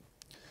quote.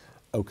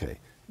 Okay,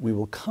 we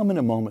will come in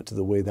a moment to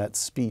the way that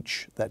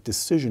speech, that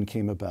decision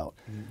came about.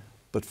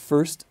 But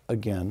first,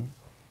 again,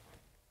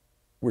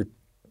 we're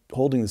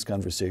holding this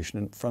conversation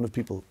in front of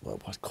people,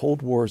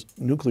 Cold War's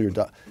nuclear,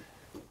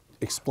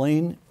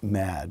 explain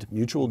MAD,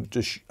 mutual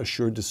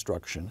assured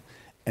destruction,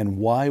 and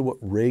why what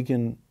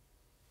Reagan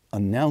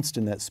announced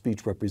in that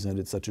speech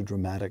represented such a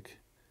dramatic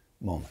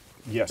moment.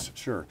 Yes,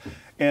 sure.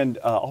 And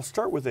I'll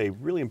start with a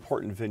really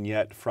important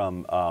vignette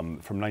from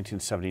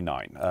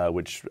 1979,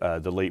 which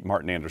the late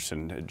Martin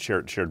Anderson had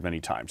shared many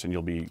times, and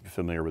you'll be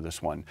familiar with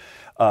this one.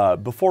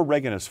 Before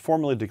Reagan is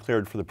formally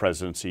declared for the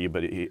presidency,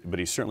 but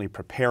he's certainly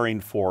preparing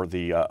for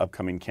the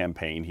upcoming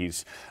campaign.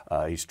 He's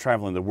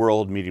traveling the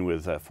world, meeting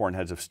with foreign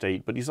heads of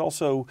state, but he's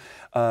also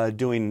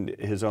doing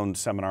his own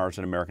seminars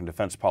in American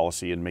defense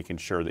policy and making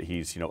sure that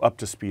he's up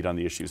to speed on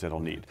the issues that he'll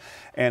need.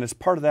 And as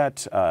part of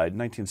that, in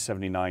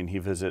 1979, he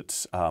visits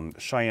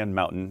Cheyenne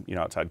Mountain,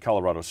 outside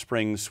Colorado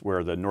Springs,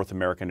 where the North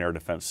American air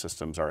defense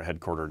systems are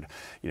headquartered,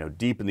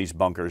 deep in these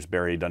bunkers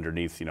buried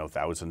underneath,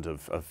 thousands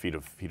of feet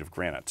of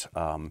granite.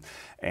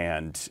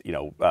 It's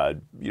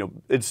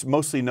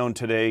mostly known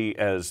today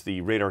as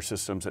the radar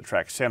systems that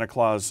track Santa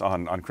Claus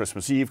on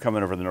Christmas Eve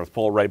coming over the North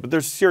Pole, right? But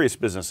there's serious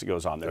business that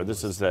goes on there.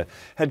 This is the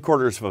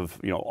headquarters of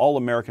all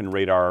American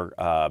radar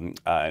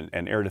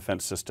and air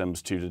defense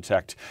systems to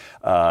detect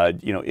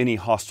any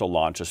hostile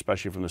launch,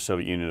 especially from the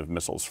Soviet Union, of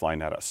missiles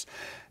flying at us.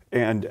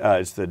 And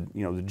as the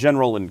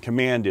general in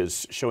command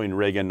is showing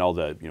Reagan all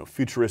the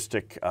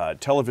futuristic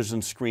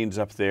television screens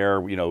up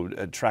there,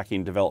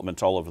 tracking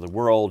developments all over the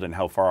world and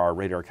how far our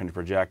radar can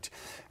project.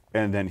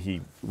 And then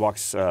he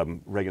walks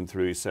Reagan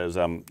through. He says,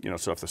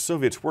 so if the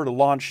Soviets were to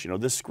launch,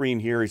 this screen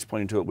here, he's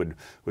pointing to it,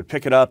 would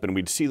pick it up, and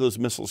we'd see those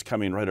missiles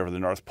coming right over the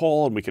North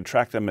Pole, and we could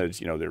track them as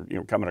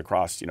they're coming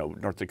across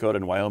North Dakota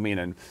and Wyoming.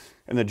 And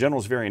the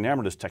general's very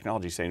enamored of this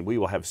technology, saying we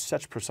will have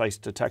such precise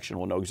detection,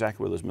 we'll know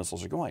exactly where those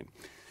missiles are going.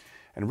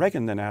 And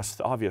Reagan then asks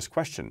the obvious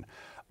question,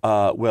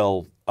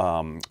 what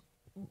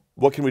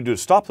can we do to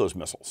stop those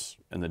missiles?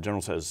 And the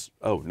general says,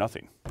 oh,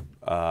 nothing.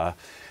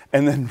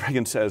 And then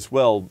Reagan says,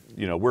 well,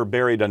 we're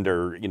buried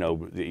under,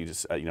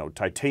 these,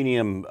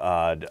 titanium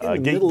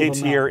gates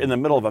here in the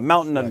middle of a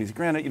mountain underneath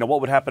granite. what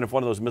would happen if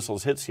one of those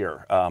missiles hits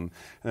here? And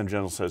then the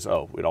general says,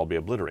 oh, we'd all be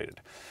obliterated.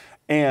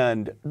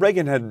 And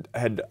Reagan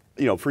had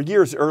for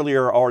years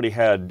earlier already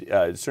had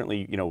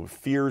certainly,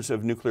 fears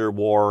of nuclear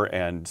war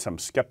and some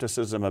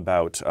skepticism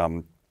about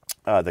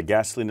the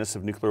ghastliness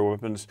of nuclear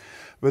weapons.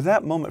 But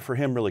that moment for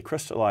him really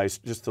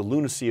crystallized just the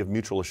lunacy of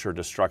mutual assured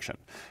destruction.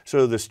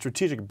 So the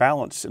strategic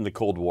balance in the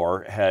Cold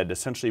War had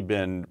essentially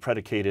been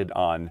predicated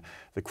on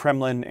the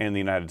Kremlin and the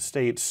United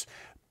States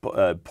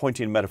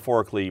pointing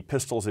metaphorically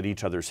pistols at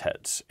each other's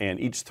heads, and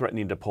each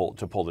threatening to pull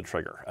the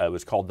trigger. It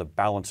was called the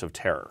balance of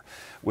terror,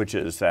 which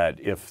is that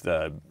if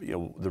the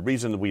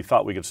reason that we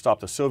thought we could stop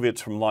the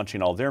Soviets from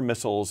launching all their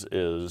missiles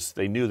is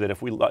they knew that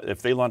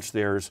if they launched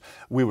theirs,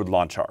 we would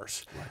launch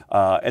ours.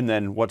 Right. And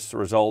then what's the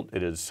result?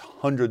 It is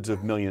hundreds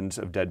of millions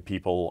of dead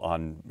people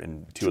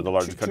in two of the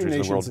largest countries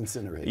in the world.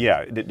 Incinerated.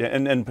 Yeah,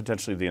 and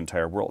potentially the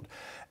entire world.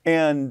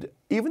 And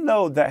even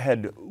though that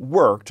had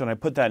worked, and I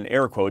put that in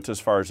air quotes as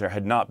far as there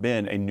had not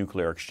been a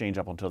nuclear exchange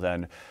up until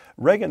then,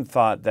 Reagan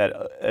thought that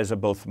as a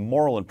both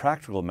moral and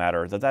practical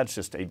matter, that's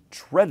just a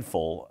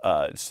dreadful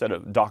set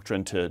of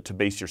doctrine to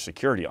base your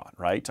security on,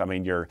 right? I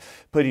mean, you're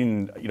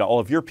putting all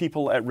of your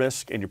people at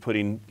risk, and you're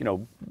putting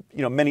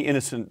many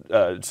innocent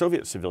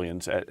Soviet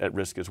civilians at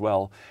risk as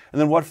well. And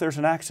then what if there's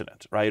an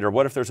accident, right? Or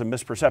what if there's a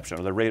misperception,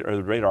 or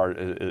the radar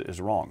is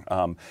wrong?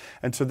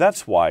 And so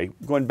that's why,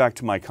 going back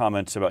to my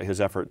comments about his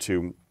effort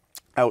to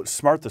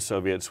outsmart the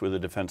Soviets with a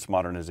defense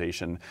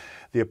modernization,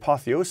 the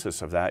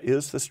apotheosis of that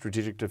is the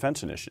Strategic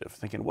Defense Initiative,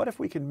 thinking, what if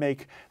we could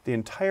make the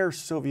entire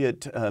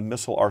Soviet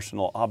missile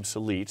arsenal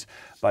obsolete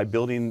by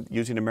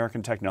using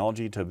American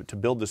technology to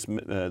build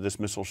this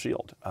missile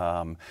shield?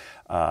 And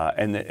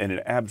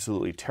it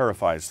absolutely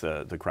terrifies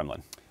the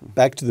Kremlin.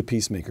 Back to the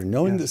Peacemaker.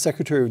 Knowing that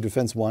Secretary of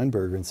Defense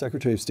Weinberger and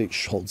Secretary of State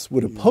Shultz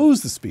would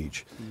oppose the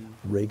speech,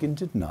 Reagan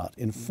did not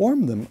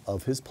inform them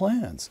of his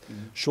plans.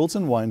 Shultz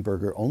and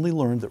Weinberger only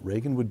learned that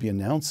Reagan would be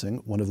announcing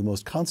one of the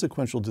most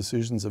consequential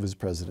decisions of his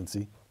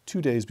presidency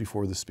 2 days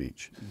before the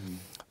speech.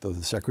 Though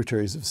the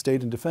Secretaries of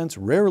State and Defense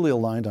rarely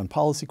aligned on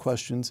policy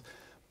questions,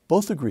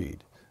 both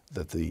agreed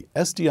that the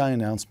SDI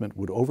announcement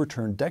would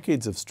overturn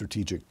decades of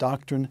strategic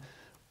doctrine.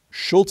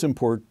 Shultz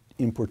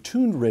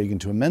importuned Reagan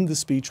to amend the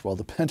speech, while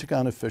the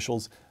Pentagon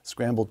officials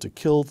scrambled to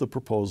kill the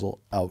proposal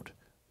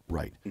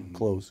outright.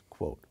 Close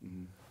quote.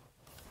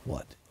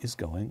 What is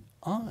going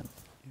on?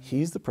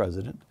 He's the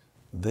president.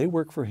 They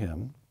work for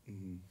him.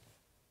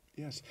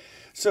 Yes.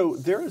 So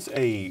there is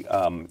a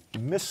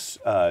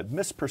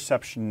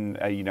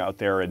misperception, out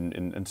there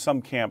in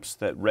some camps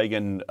that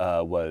Reagan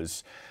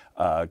was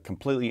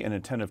completely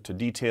inattentive to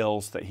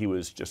details, that he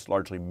was just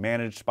largely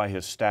managed by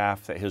his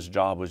staff, that his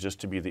job was just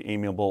to be the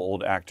amiable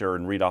old actor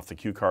and read off the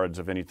cue cards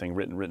of anything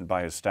written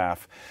by his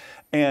staff.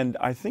 And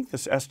I think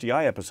this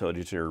SDI episode,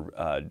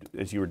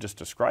 as you were just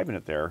describing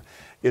it there,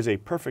 is a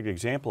perfect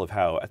example of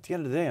how, at the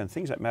end of the day, on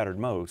things that mattered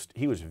most,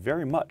 he was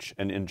very much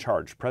an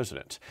in-charge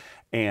president.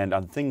 And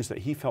on things that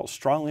he felt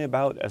strongly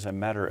about as a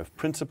matter of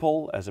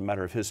principle, as a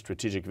matter of his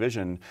strategic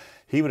vision,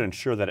 he would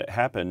ensure that it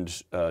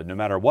happened no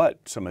matter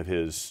what some of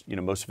his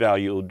most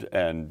valued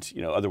and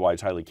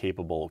otherwise highly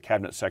capable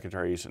cabinet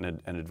secretaries and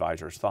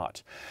advisors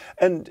thought.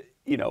 And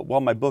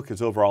while my book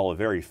is overall a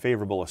very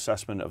favorable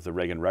assessment of the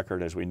Reagan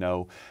record, as we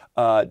know,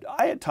 I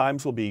at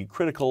times will be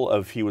critical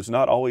of he was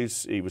not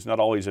always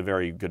a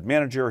very good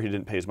manager. He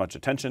didn't pay as much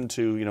attention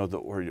to the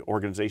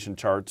organization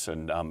charts,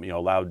 and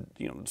allowed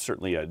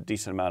certainly a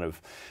decent amount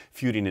of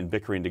feuding and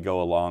bickering to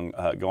go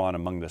on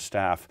among the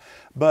staff.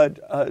 But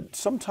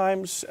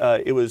sometimes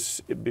it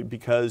was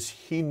because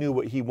he knew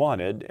what he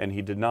wanted, and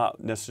he did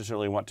not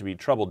necessarily want to be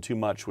troubled too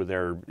much with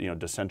their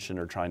dissension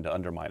or trying to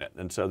undermine it.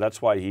 And so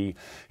that's why he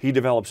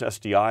develops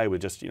SDI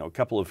with just a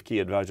couple of key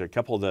advisors, a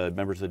couple of the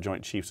members of the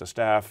Joint Chiefs of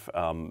Staff,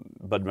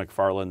 Bud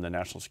McFarlane, the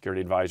National Security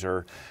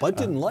Advisor. Bud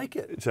didn't like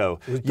it. So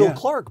it was Bill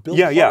Clark. Bill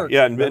Clark.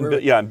 Yeah,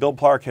 and Bill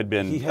Clark had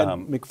been. He had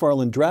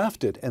McFarlane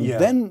drafted, and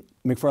then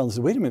McFarlane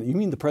said, "Wait a minute, you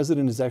mean the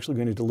president is actually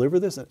going to deliver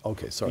this?" And,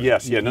 okay, sorry.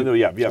 Yes,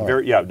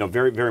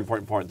 very very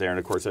important point there. And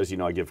of course, as you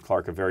know, I give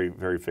Clark a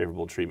very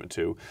favorable treatment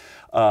too.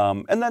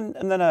 And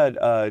then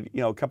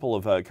a couple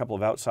of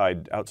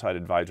outside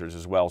advisors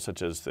as well,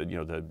 such as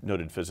the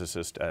noted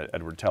physicist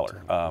Edward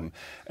Teller.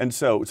 And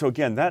so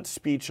again, that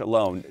speech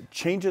alone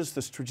changes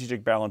the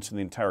strategic balance in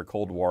the entire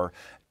Cold War,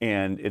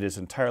 and it is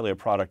entirely a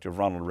product of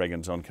Ronald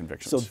Reagan's own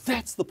convictions. So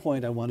that's the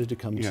point I wanted to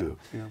come to.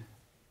 Yeah.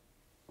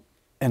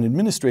 An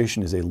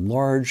administration is a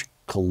large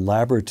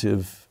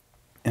collaborative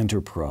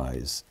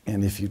enterprise,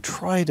 and if you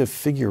try to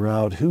figure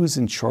out who's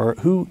in charge,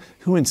 who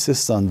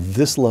insists on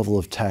this level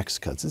of tax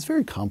cuts, it's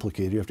very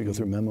complicated. You have to go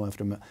through memo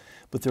after memo.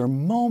 But there are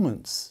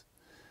moments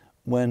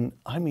when,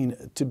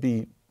 to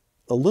be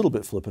a little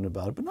bit flippant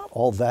about it, but not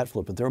all that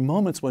flippant, there are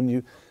moments when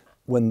you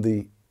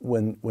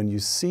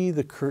see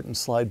the curtain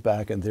slide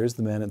back and there's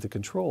the man at the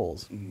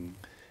controls.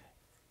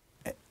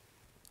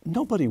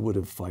 Nobody would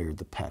have fired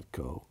the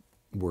PATCO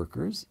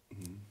workers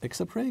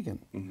except Reagan.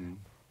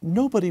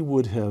 Nobody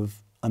would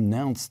have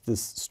announced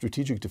this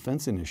strategic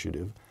defense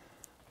initiative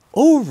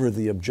over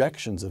the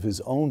objections of his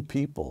own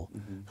people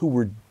who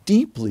were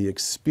deeply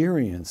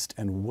experienced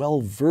and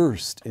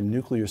well-versed in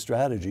nuclear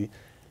strategy.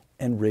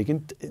 And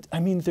Reagan,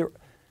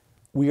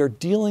 we are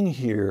dealing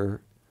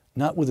here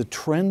not with a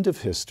trend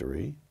of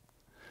history,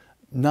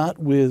 not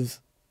with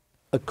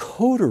a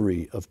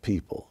coterie of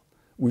people.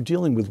 We're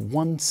dealing with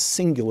one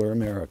singular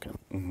American.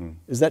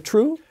 Is that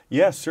true?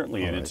 Yes,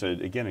 certainly, and it's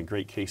again a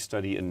great case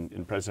study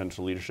in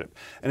presidential leadership.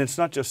 And it's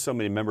not just so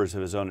many members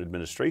of his own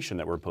administration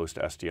that were opposed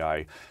to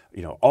SDI.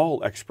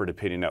 All expert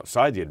opinion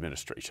outside the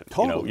administration.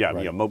 Totally,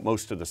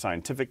 most of the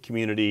scientific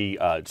community,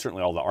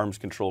 certainly all the arms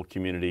control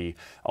community,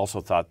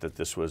 also thought that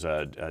this was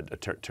a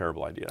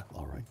terrible idea.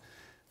 All right.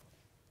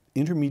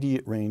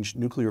 Intermediate range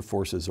nuclear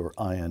forces, or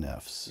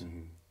INFs.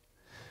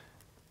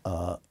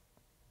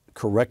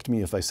 Correct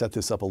me if I set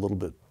this up a little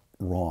bit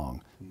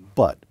wrong,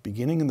 but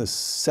beginning in the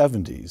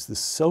 70s, the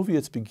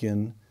Soviets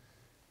begin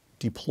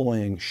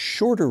deploying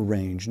shorter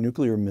range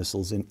nuclear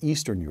missiles in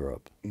Eastern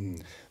Europe.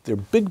 They're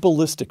big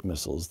ballistic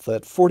missiles,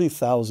 that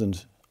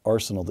 40,000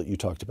 arsenal that you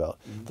talked about.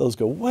 Those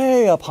go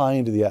way up high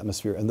into the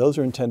atmosphere, and those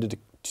are intended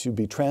to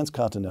be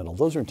transcontinental.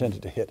 Those are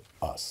intended to hit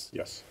us.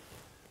 Yes.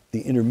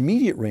 The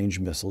intermediate range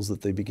missiles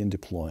that they begin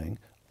deploying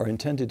are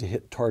intended to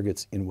hit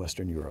targets in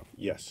Western Europe.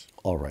 Yes.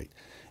 All right.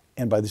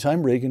 And by the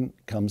time Reagan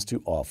comes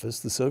to office,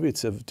 the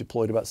Soviets have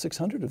deployed about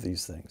 600 of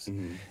these things.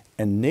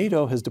 And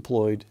NATO has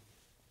deployed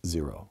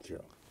zero.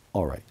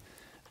 All right.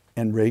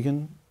 And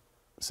Reagan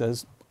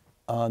says,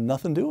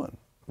 nothing doing.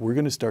 We're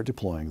going to start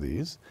deploying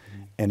these.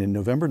 And in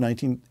November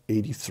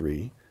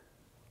 1983,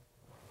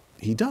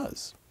 he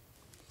does.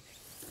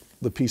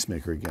 The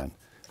Peacemaker again.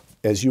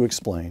 As you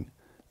explain,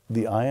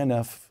 the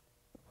INF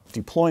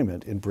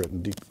deployment in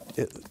Britain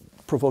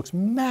provokes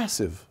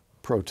massive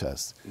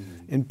protests.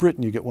 In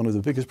Britain, you get one of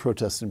the biggest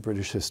protests in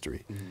British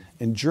history.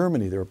 In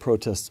Germany, there are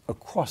protests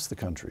across the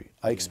country.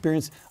 I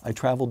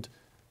traveled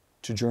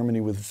to Germany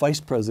with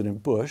Vice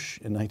President Bush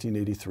in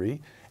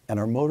 1983, and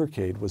our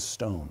motorcade was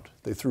stoned.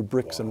 They threw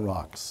bricks and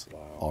rocks.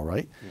 All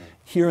right?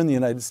 Here in the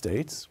United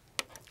States,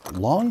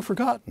 long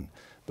forgotten,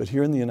 but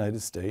here in the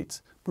United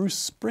States,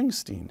 Bruce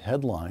Springsteen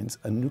headlines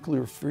a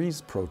nuclear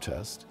freeze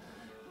protest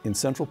in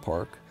Central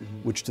Park,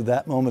 which to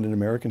that moment in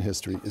American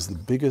history is the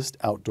biggest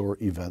outdoor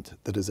event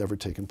that has ever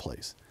taken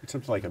place. It's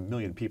something like 1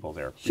 million people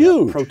there.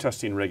 Huge.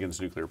 Protesting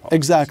Reagan's nuclear policy.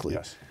 Exactly.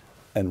 Yes.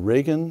 And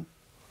Reagan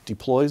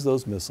deploys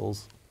those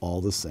missiles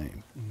all the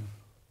same.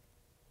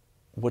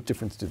 what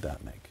difference did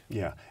that make?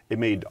 Yeah, it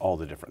made all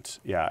the difference.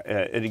 Yeah,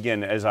 and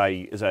again,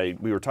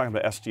 we were talking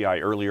about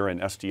SDI earlier,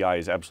 and SDI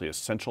is absolutely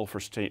essential for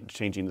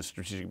changing the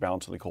strategic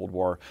balance of the Cold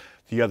War.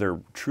 The other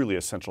truly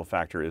essential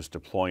factor is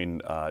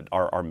deploying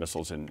our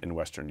missiles in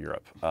Western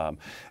Europe.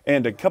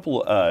 And a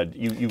couple,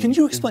 Can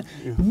you explain?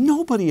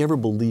 Nobody ever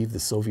believed the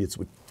Soviets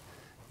would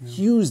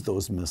use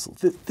those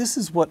missiles. This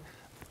is what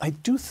I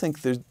do think.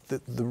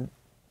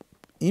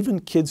 Even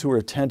kids who are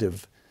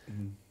attentive.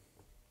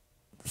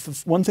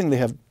 One thing they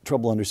have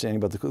trouble understanding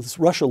about this,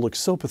 Russia looks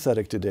so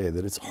pathetic today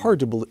that it's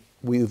hard to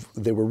believe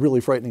they were really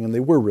frightening, and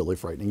they were really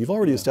frightening. You've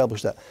already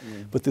established that.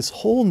 But this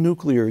whole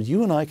nuclear,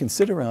 you and I can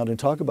sit around and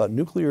talk about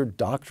nuclear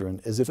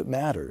doctrine as if it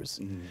matters.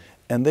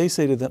 And they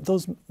say to them,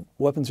 those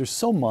weapons are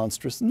so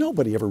monstrous,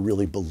 nobody ever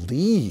really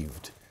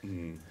believed.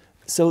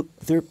 So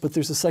but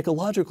there's a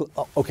psychological,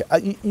 okay,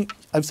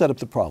 I've set up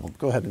the problem.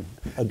 Go ahead and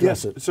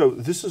address it. So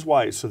this is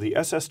why, so the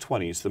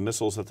SS-20s, the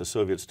missiles that the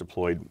Soviets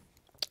deployed,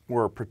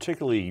 were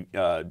particularly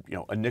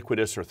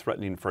iniquitous or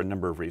threatening for a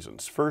number of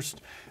reasons. First,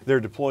 they're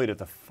deployed at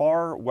the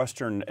far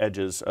western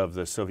edges of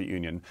the Soviet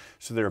Union,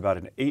 so they're about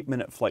an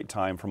 8-minute flight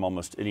time from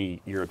almost any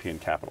European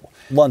capital.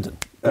 London,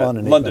 gone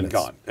in 8 London,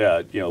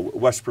 minutes. gone.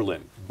 West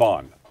Berlin,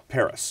 Bonn,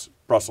 Paris,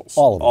 Brussels.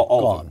 All of them,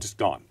 all gone. of them, just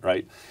gone,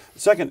 right?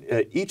 Second,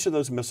 each of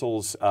those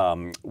missiles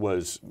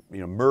was,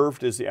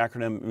 MIRVed is the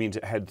acronym. It means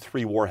it had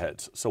 3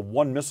 warheads. So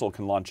one missile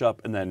can launch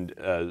up and then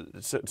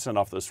send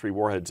off those 3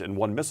 warheads, and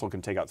one missile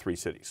can take out 3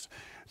 cities.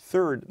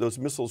 Third, those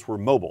missiles were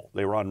mobile.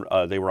 They were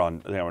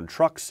on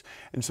trucks,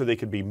 and so they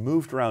could be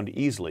moved around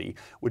easily,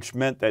 which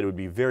meant that it would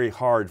be very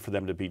hard for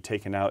them to be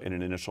taken out in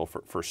an initial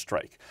first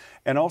strike.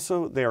 And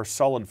also, they are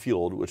solid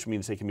fueled, which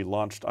means they can be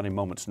launched on a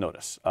moment's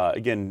notice.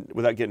 Again,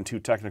 without getting too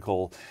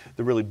technical,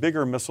 the really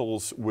bigger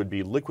missiles would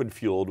be liquid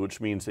fueled,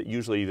 which means that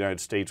usually the United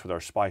States, with our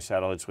spy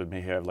satellites, would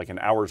maybe have like an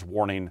hour's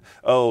warning.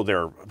 Oh,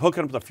 they're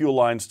hooking up the fuel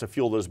lines to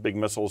fuel those big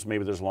missiles.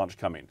 Maybe there's a launch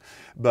coming.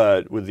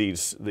 But with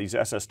these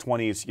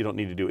SS-20s, you don't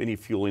need to do any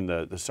fueling.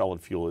 The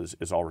solid fuel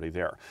is already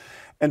there.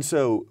 And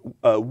so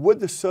would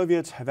the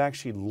Soviets have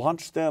actually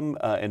launched them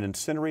and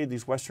incinerated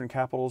these Western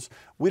capitals?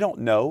 We don't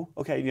know.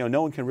 Okay,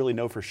 no one can really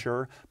know for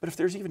sure. But if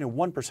there's even a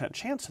 1%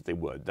 chance that they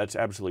would, that's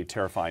absolutely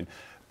terrifying.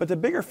 But the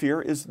bigger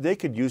fear is they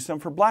could use them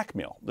for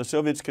blackmail. The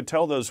Soviets could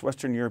tell those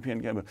Western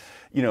European,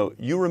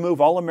 you remove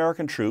all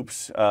American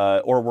troops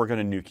or we're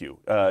going to nuke you.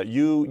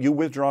 You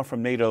withdraw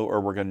from NATO or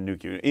we're going to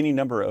nuke you. Any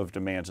number of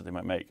demands that they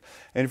might make.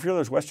 And if you're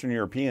those Western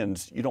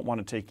Europeans, you don't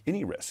want to take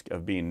any risk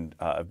of being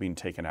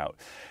taken out.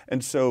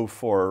 And so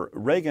for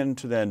Reagan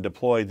to then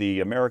deploy the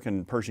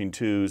American Pershing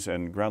IIs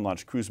and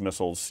ground-launched cruise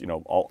missiles,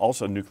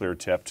 also nuclear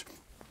tipped,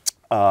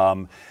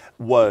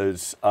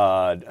 was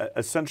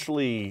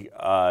essentially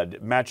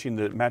matching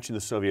the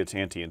Soviets'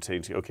 ante and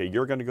saying, okay,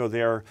 you're going to go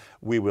there,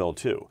 we will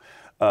too.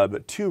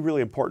 But 2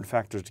 really important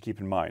factors to keep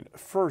in mind.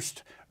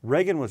 First,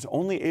 Reagan was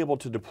only able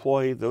to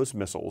deploy those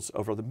missiles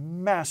over the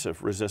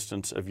massive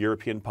resistance of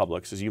European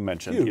publics, as you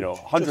mentioned, Huge.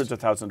 Hundreds of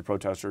thousands of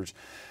protesters,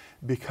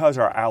 because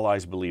our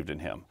allies believed in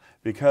him.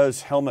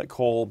 Because Helmut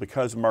Kohl,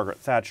 because Margaret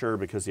Thatcher,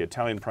 because the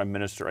Italian Prime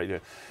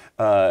Minister,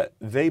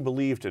 they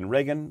believed in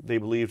Reagan, they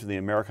believed in the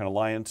American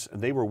alliance,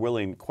 and they were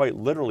willing quite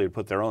literally to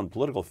put their own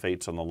political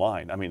fates on the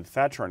line. I mean,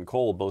 Thatcher and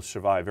Kohl both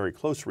survived very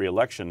close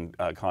re-election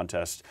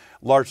contests,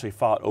 largely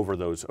fought over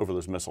those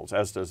missiles,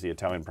 as does the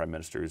Italian Prime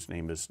Minister, whose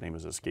name is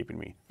escaping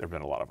me. There have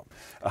been a lot of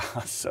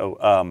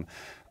them.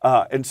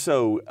 And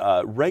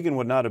so Reagan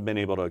would not have been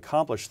able to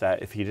accomplish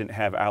that if he didn't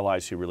have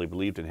allies who really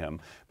believed in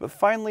him. But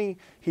finally,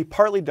 he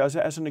partly does it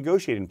as a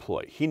negotiating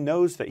ploy. He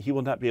knows that he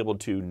will not be able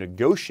to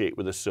negotiate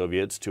with the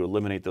Soviets to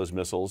eliminate those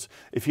missiles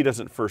if he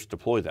doesn't first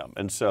deploy them.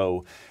 And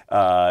so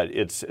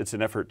it's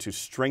an effort to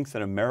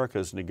strengthen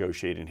America's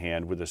negotiating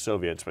hand with the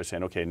Soviets by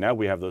saying, okay, now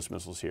we have those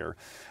missiles here.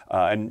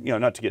 And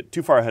not to get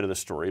too far ahead of the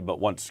story, but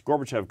once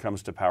Gorbachev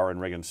comes to power in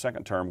Reagan's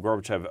second term,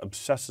 Gorbachev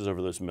obsesses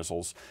over those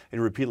missiles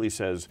and repeatedly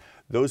says,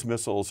 those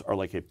missiles are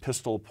like a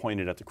pistol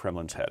pointed at the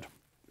Kremlin's head.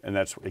 And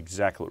that's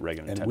exactly what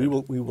Reagan intended.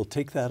 And we will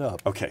take that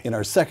up in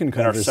our second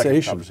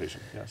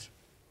conversation. Yes.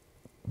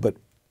 But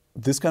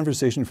this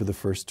conversation for the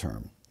first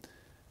term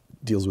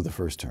deals with the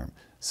first term.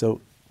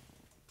 So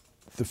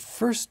the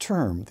first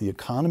term, the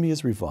economy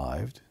is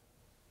revived.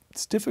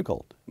 It's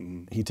difficult.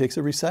 He takes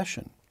a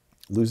recession,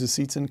 loses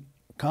seats in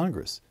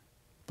Congress,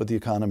 but the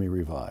economy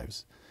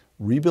revives,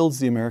 rebuilds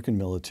the American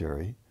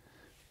military,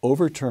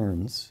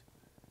 overturns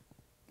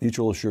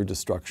mutual assured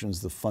destruction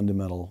is the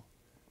fundamental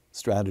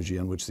strategy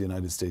on which the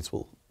United States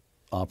will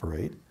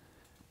operate,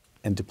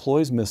 and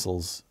deploys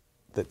missiles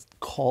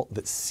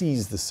that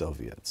seize the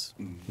Soviets,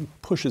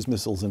 pushes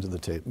missiles into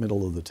the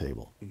middle of the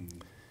table.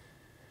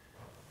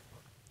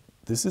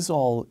 This is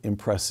all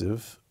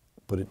impressive,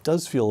 but it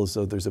does feel as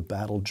though there's a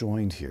battle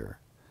joined here.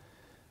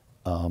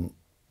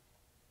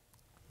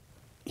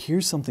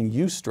 Here's something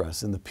you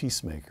stress in the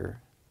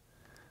Peacemaker.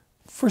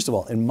 First of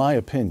all, in my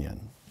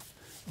opinion,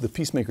 the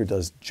Peacemaker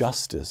does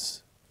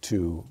justice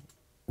to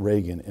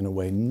Reagan in a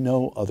way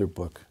no other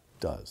book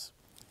does.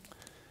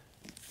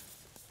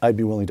 I'd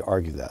be willing to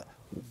argue that.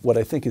 what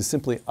I think is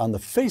simply on the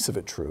face of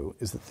it true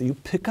is that you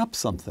pick up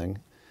something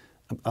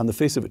on the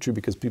face of it true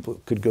because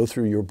people could go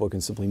through your book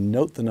and simply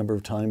note the number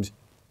of times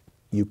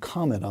you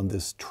comment on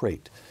this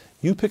trait.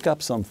 You pick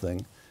up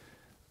something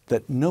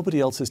that nobody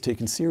else has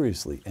taken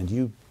seriously, and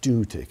you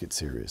do take it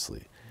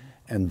seriously.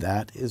 And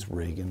that is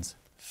Reagan's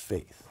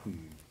faith.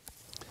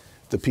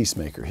 The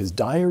Peacemaker. His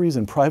diaries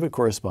and private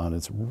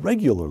correspondence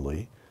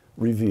regularly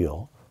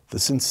reveal the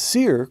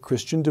sincere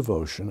Christian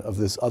devotion of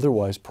this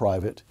otherwise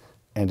private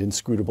and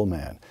inscrutable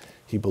man.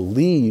 He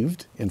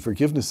believed in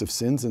forgiveness of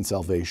sins and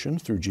salvation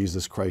through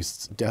Jesus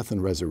Christ's death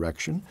and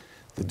resurrection,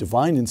 the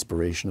divine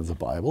inspiration of the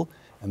Bible,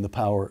 and the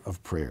power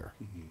of prayer.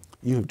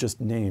 You have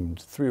just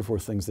named 3 or 4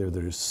 things there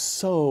that are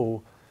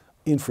so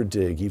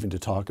infra-dig even to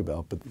talk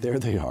about, but there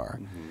they are.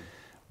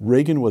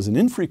 Reagan was an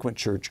infrequent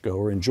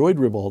churchgoer, enjoyed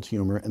ribald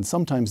humor, and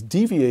sometimes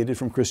deviated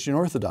from Christian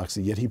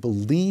orthodoxy, yet he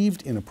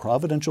believed in a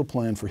providential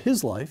plan for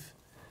his life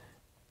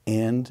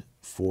and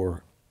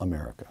for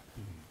America.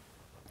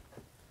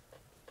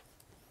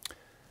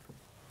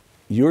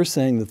 You're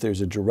saying that there's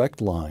a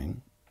direct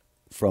line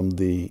from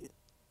the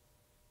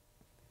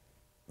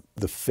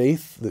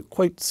faith, the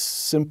quite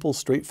simple,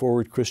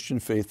 straightforward Christian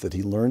faith that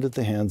he learned at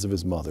the hands of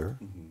his mother,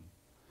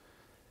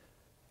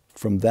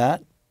 from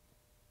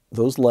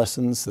those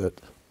lessons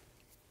that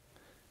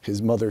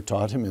his mother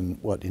taught him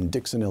in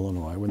Dixon,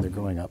 Illinois, when they're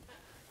growing up,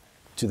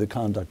 to the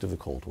conduct of the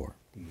Cold War.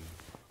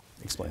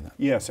 Explain that.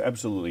 Yes,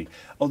 absolutely.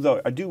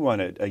 Although I do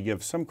want to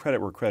give some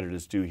credit where credit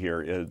is due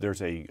here. There's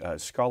a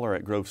scholar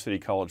at Grove City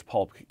College,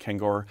 Paul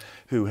Kengor,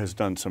 who has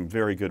done some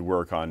very good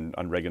work on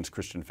Reagan's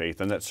Christian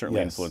faith, and that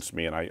certainly influenced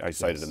me, and I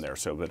cited him there.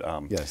 So, but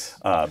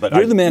but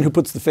you're the man who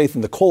puts the faith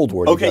in the Cold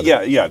War. Okay,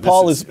 together. yeah.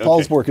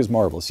 Paul's work is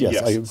marvelous.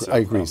 Yes, I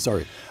agree.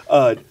 Sorry.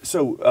 And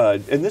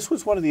this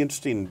was one of the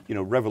interesting,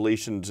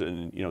 revelations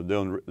and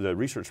the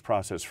research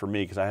process for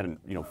me, because I hadn't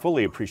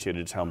fully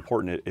appreciated how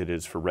important it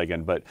is for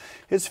Reagan. But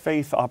his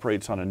faith operates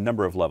on a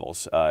number of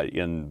levels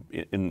in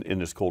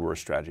this Cold War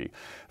strategy.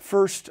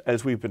 First,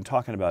 as we've been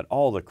talking about,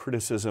 all the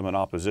criticism and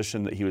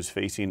opposition that he was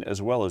facing,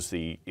 as well as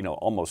the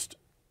almost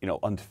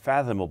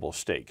unfathomable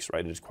stakes,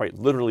 right? It's quite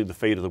literally the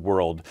fate of the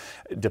world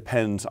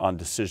depends on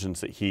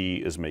decisions that he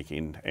is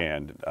making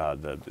and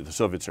the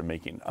Soviets are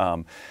making.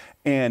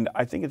 And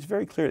I think it's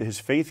very clear that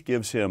his faith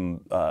gives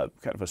him kind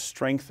of a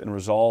strength and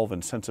resolve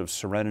and sense of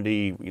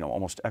serenity,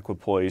 almost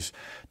equipoise,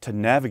 to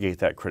navigate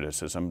that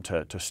criticism,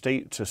 to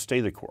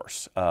stay the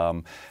course.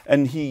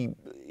 And he,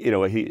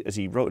 as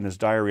he wrote in his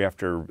diary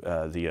after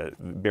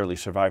barely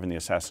surviving the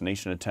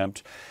assassination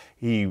attempt,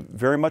 he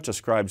very much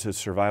ascribes his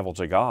survival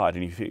to God,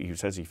 and he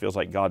says he feels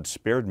like God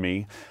spared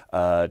me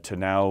to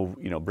now,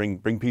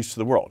 bring peace to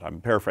the world. I'm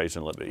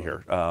paraphrasing a little bit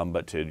here,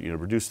 but to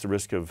reduce the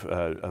risk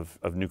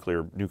of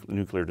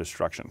nuclear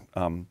destruction.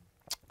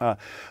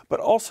 But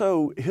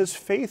also, his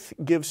faith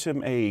gives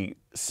him a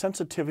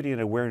sensitivity and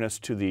awareness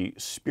to the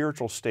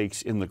spiritual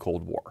stakes in the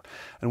Cold War.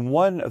 And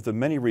one of the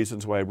many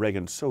reasons why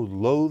Reagan so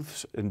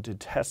loathes and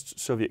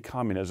detests Soviet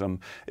communism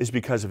is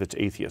because of its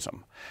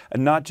atheism.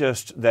 And not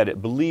just that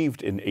it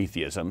believed in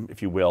atheism,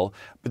 if you will,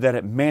 but that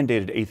it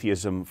mandated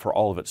atheism for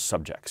all of its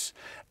subjects,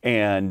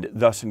 and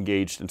thus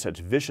engaged in such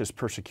vicious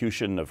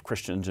persecution of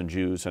Christians and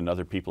Jews and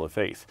other people of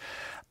faith.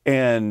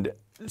 And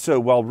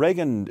so while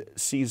Reagan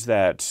sees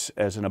that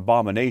as an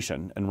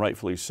abomination, and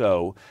rightfully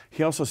so,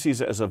 he also sees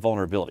it as a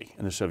vulnerability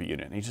in the Soviet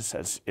Union. He just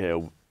says,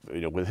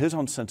 with his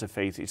own sense of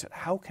faith, he said,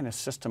 how can a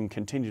system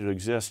continue to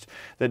exist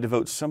that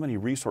devotes so many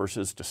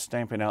resources to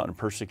stamping out and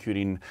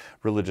persecuting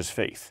religious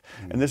faith?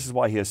 And this is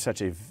why he is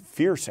such a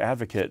fierce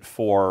advocate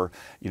for,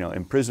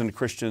 imprisoned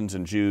Christians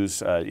and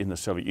Jews in the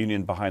Soviet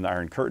Union behind the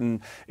Iron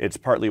Curtain. It's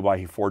partly why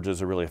he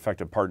forges a really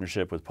effective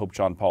partnership with Pope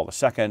John Paul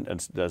II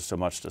and does so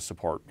much to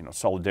support,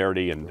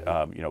 solidarity and,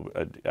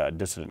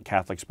 dissident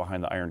Catholics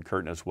behind the Iron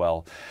Curtain as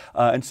well.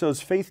 And so his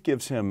faith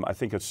gives him, I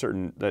think, a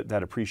certain,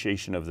 that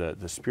appreciation of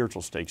the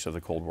spiritual stakes of the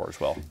Cold War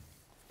as well.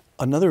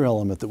 Another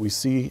element that we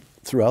see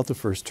throughout the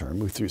first term,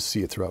 we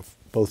see it throughout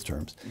both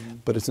terms,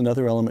 but it's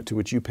another element to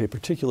which you pay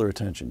particular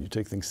attention. You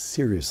take things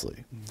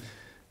seriously.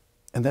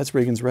 And that's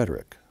Reagan's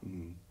rhetoric.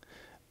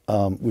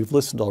 We've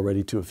listened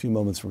already to a few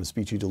moments from a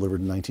speech he delivered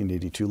in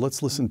 1982.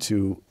 Let's listen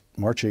to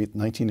March 8,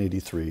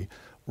 1983,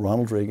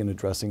 Ronald Reagan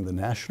addressing the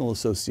National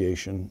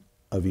Association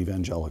of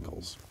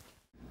Evangelicals.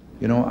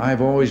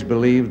 I've always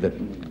believed that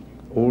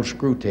old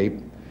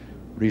Screwtape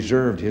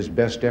reserved his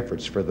best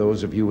efforts for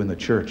those of you in the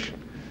church.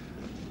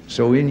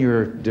 So in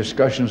your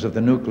discussions of the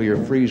nuclear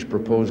freeze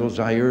proposals,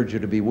 I urge you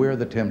to beware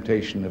the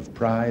temptation of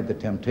pride, the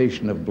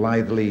temptation of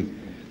blithely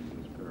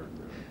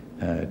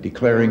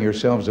declaring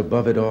yourselves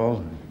above it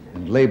all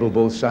and label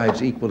both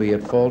sides equally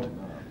at fault,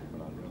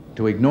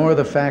 to ignore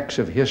the facts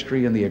of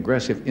history and the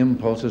aggressive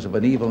impulses of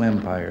an evil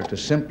empire, to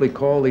simply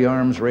call the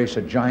arms race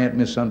a giant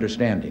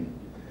misunderstanding,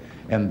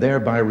 and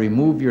thereby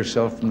remove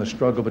yourself from the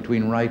struggle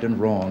between right and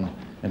wrong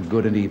and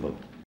good and evil.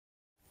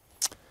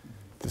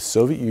 The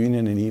Soviet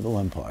Union and evil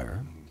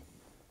empire,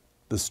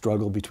 the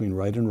struggle between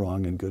right and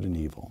wrong and good and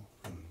evil.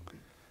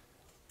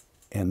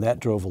 And that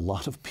drove a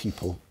lot of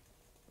people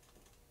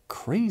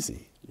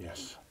crazy.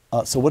 Yes.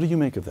 So what do you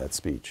make of that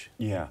speech?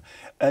 Yeah.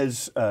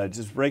 As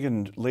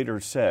Reagan later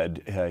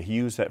said, he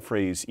used that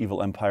phrase,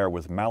 evil empire,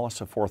 with malice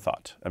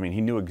aforethought. I mean, he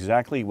knew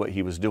exactly what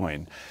he was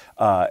doing.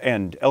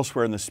 And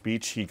elsewhere in the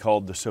speech, he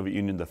called the Soviet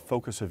Union the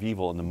focus of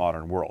evil in the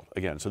modern world.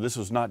 Again, so this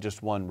was not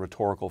just one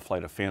rhetorical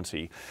flight of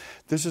fancy.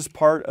 This is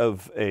part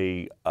of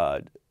a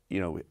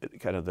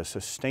kind of the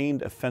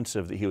sustained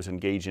offensive that he was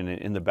engaged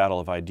in the battle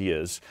of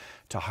ideas,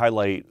 to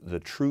highlight the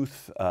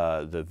truth,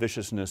 the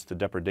viciousness, the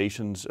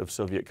depredations of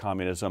Soviet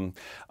communism,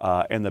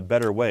 and the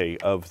better way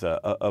of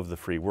the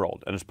free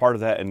world. And as part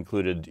of that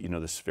included,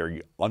 this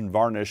very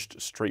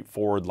unvarnished,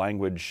 straightforward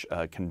language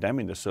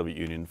condemning the Soviet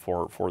Union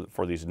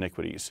for these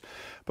iniquities.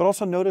 But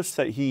also notice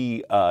that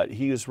he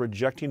is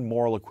rejecting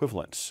moral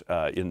equivalence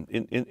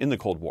in the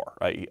Cold War.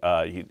 Right?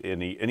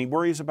 And he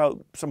worries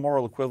about some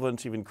moral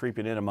equivalence even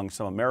creeping in among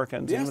some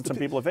Americans, and even some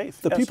people of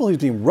faith. The people he's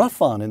being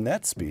rough on in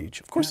that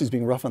speech, of course he's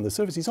being rough on the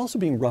Soviets, he's also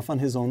being rough on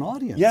his own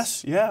audience.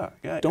 Yes, yeah.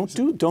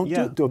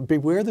 Don't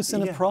beware the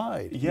sin of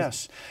pride.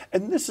 Yes,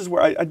 and this is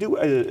where I do,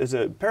 as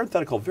a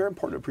parenthetical, very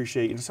important to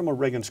appreciate, some of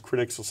Reagan's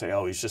critics will say,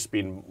 oh, he's just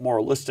being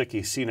moralistic,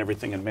 he's seen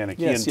everything in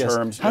Manichaean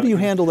terms. How do you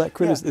handle that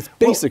criticism? It's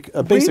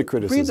basic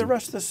criticism. Read the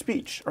rest of the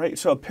speech, right?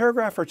 So a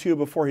paragraph or two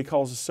before he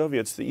calls the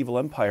Soviets the evil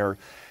empire,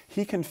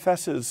 he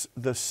confesses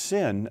the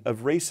sin of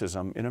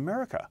racism in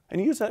America.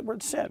 And he uses that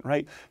word sin,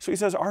 right? So he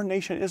says our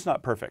nation is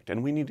not perfect,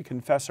 and we need to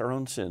confess our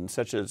own sins,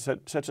 such as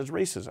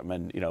racism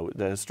and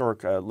the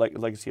historic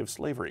legacy of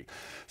slavery.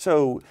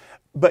 So,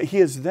 but he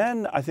is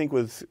then, I think,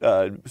 with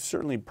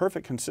certainly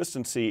perfect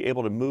consistency,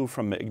 able to move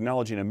from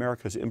acknowledging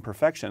America's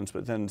imperfections,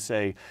 but then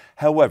say,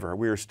 however,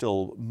 we are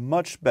still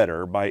much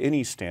better by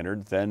any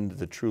standard than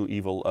the true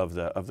evil of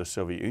the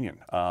Soviet Union.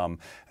 And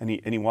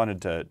he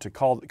wanted to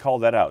call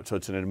that out. So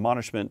it's an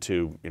admonishment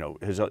to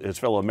his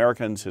fellow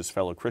Americans, his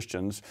fellow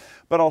Christians,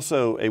 but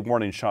also a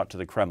warning shot to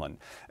the Kremlin.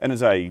 And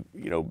as I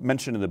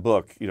mentioned in the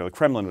book, the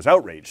Kremlin was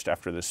outraged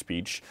after this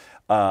speech.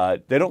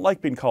 They don't like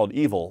being called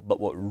evil, but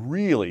what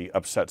really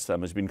upsets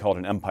them is being called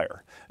an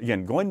empire.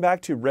 Again, going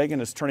back to Reagan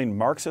is turning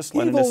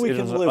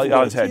Marxist-Leninist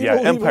on its head. Yeah,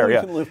 empire.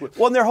 Yeah.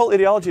 Well, and their whole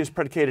ideology is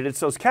predicated.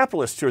 It's those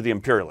capitalists who are the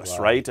imperialists,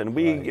 right? And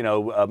we,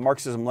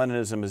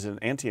 Marxism-Leninism is an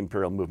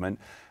anti-imperial movement.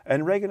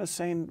 And Reagan is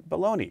saying,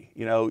 baloney,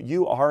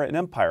 you are an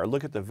empire.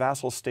 Look at the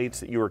vassal states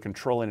that you are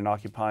controlling and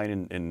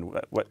occupying in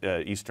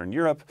Eastern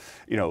Europe.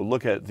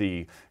 Look at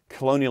the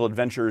colonial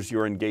adventures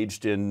you're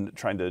engaged in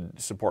trying to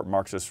support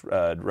Marxist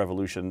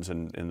revolutions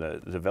in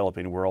the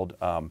developing world.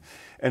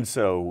 And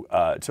so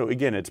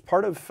again, it's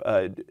part of,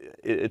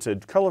 it's a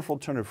colorful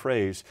turn of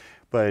phrase,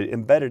 but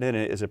embedded in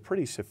it is a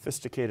pretty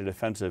sophisticated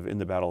offensive in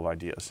the battle of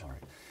ideas. All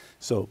right.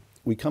 So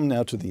we come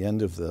now to the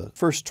end of the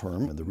first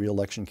term of the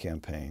re-election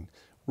campaign.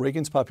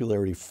 Reagan's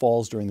popularity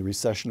falls during the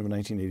recession of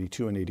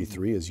 1982 and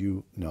 83, as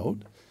you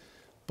note.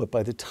 But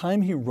by the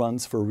time he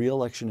runs for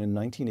re-election in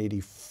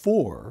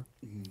 1984,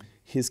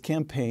 his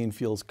campaign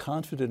feels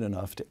confident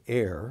enough to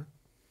air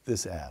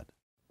this ad.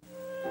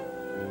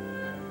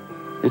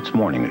 It's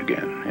morning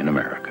again in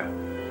America.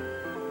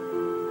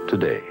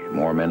 Today,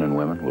 more men and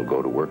women will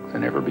go to work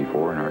than ever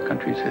before in our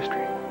country's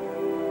history.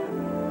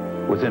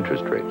 With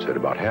interest rates at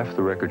about half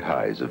the record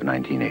highs of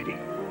 1980,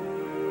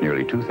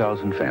 nearly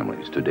 2,000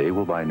 families today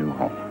will buy new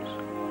homes,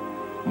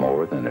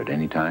 more than at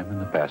any time in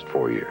the past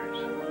 4 years.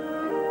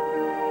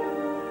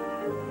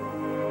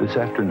 This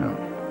afternoon,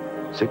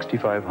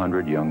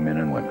 6,500 young men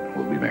and women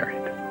will be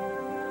married.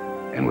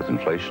 And with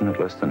inflation at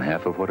less than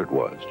half of what it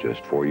was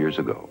just 4 years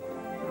ago,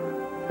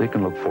 they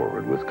can look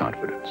forward with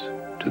confidence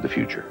to the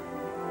future.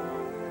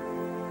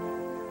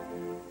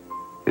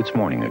 It's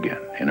morning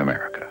again in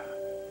America.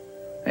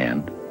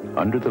 And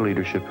under the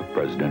leadership of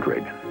President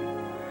Reagan,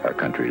 our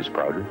country is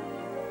prouder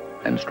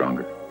and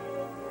stronger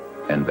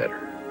and better.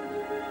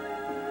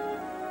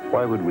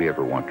 Why would we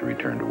ever want to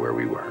return to where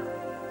we were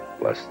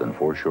less than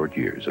 4 short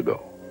years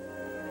ago?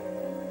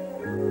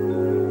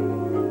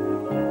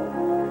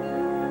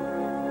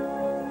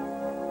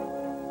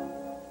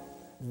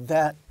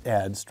 That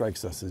ad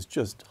strikes us as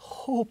just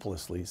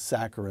hopelessly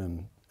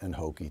saccharine and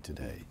hokey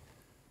today.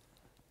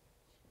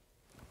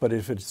 But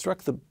if it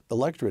struck the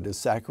electorate as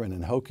saccharine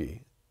and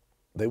hokey,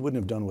 they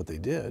wouldn't have done what they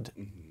did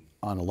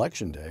on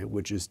Election Day,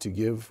 which is to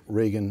give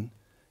Reagan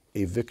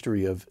a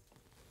victory of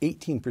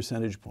 18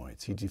 percentage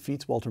points. He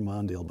defeats Walter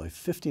Mondale by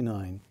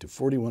 59 to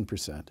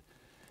 41%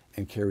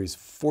 and carries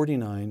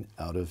 49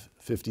 out of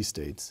 50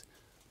 states.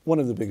 One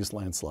of the biggest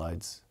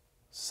landslides,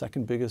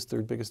 second biggest,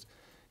 third biggest.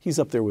 He's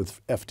up there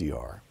with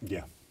FDR.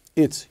 Yeah.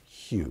 It's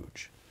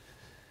huge.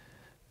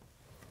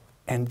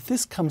 And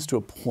this comes to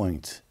a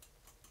point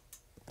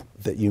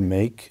that you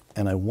make,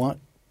 and I want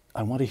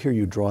to hear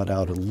you draw it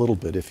out a little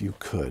bit if you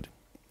could.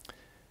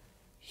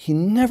 He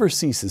never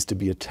ceases to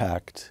be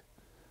attacked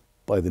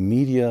by the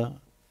media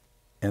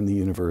and the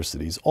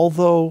universities,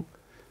 although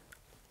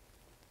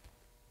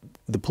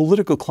the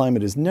political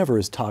climate is never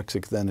as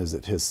toxic then as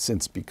it has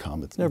since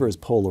become. It's never as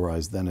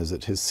polarized then as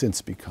it has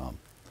since become.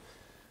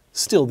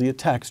 Still, the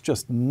attacks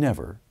just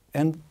never,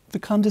 and the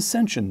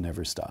condescension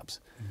never stops.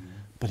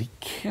 But he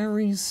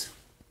carries,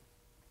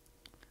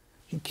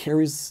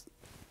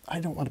 I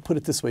don't want to put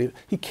it this way,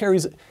 he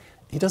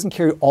doesn't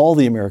carry all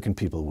the American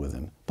people with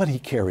him, but he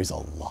carries a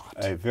lot.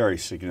 A very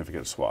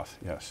significant swath,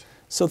 yes.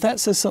 So that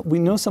says we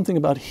know something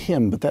about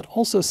him, but that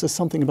also says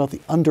something about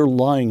the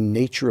underlying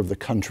nature of the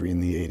country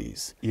in the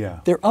 80s. Yeah.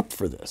 They're up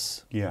for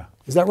this. Yeah.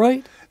 Is that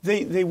right?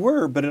 They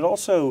were, but it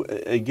also,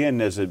 again,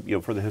 as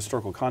for the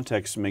historical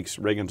context, makes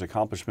Reagan's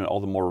accomplishment all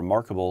the more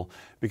remarkable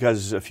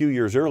because a few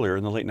years earlier,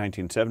 in the late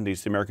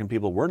 1970s, the American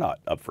people were not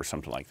up for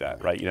something like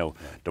that, right?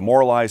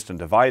 Demoralized and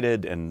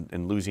divided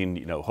and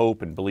losing,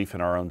 hope and belief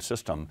in our own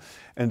system.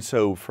 And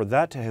so for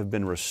that to have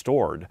been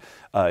restored,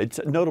 it's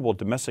a notable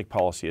domestic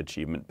policy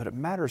achievement, but it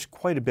matters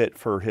quite a bit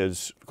for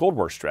his Cold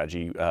War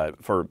strategy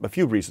for a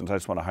few reasons I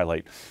just want to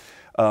highlight.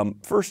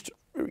 First,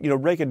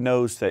 Reagan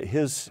knows that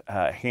his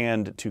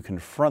hand to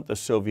confront the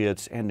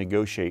Soviets and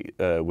negotiate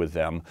with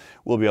them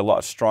will be a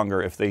lot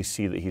stronger if they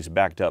see that he's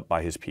backed up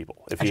by his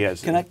people. If he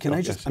has,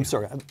 I'm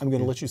sorry, I'm going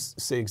to let you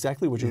say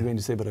exactly what you're going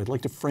to say, but I'd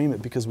like to frame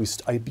it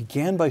because I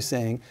began by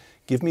saying,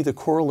 give me the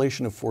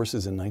correlation of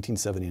forces in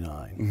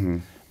 1979. Mm-hmm.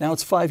 Now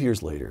it's 5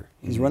 years later.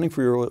 He's running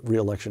for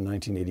re-election in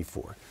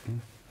 1984. Mm-hmm.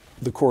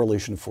 The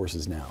correlation of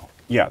forces now.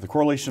 Yeah, the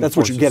correlation That's of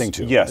forces, what you're getting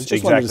to. Yes,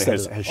 exactly,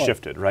 has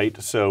shifted, right?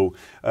 So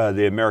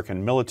the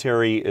American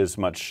military is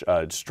much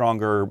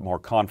stronger, more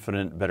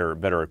confident,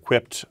 better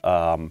equipped.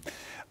 The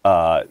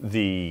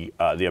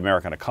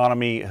American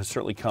economy has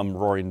certainly come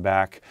roaring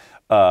back.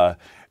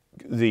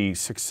 The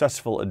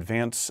successful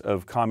advance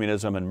of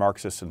communism and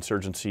Marxist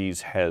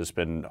insurgencies has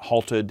been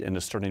halted and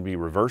is starting to be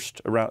reversed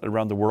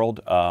around the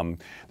world.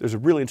 There's a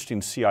really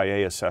interesting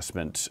CIA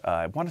assessment,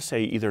 I want to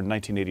say either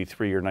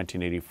 1983 or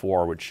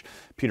 1984, which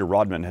Peter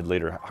Rodman had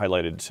later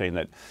highlighted, saying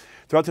that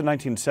throughout the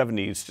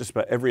 1970s, just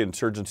about every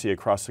insurgency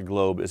across the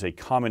globe is a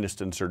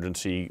communist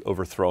insurgency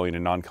overthrowing a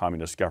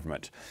non-communist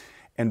government.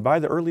 And by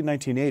the early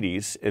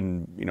 1980s,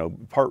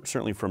 and part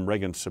certainly from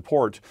Reagan's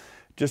support,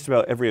 just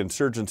about every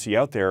insurgency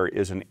out there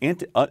is an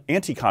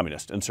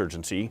anti-communist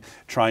insurgency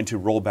trying to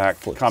roll back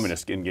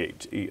communist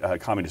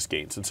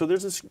gains. And so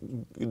there's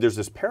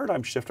this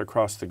paradigm shift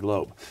across the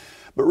globe.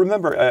 But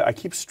remember, I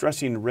keep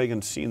stressing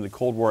Reagan seeing the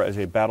Cold War as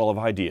a battle of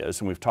ideas,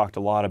 and we've talked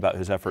a lot about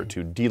his effort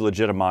to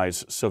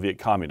delegitimize Soviet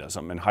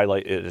communism and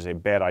highlight it as a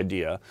bad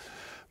idea.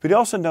 But he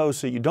also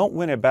knows that you don't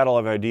win a battle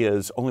of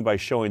ideas only by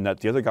showing that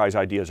the other guy's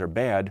ideas are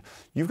bad.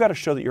 You've got to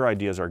show that your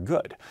ideas are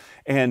good.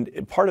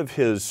 And part of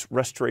his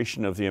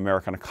restoration of the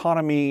American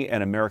economy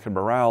and American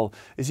morale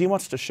is he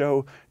wants to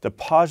show the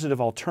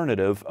positive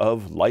alternative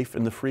of life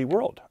in the free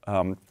world.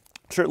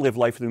 Certainly of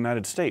life in the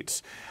United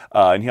States.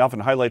 And he often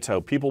highlights how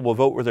people will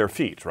vote with their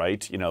feet,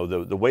 right?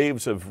 The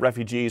waves of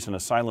refugees and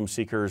asylum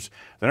seekers,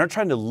 they're not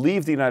trying to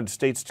leave the United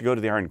States to go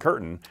to the Iron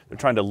Curtain. They're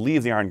trying to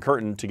leave the Iron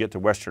Curtain to get to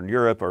Western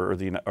Europe or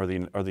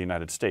the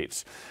United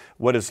States.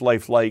 What is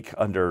life like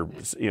under,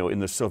 in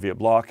the Soviet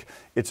bloc?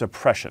 It's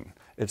oppression,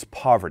 it's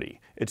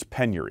poverty, it's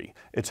penury,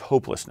 it's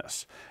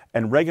hopelessness.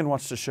 And Reagan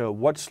wants to show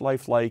what's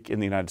life like in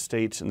the United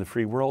States, in the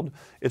free world?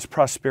 It's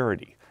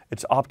prosperity.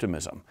 It's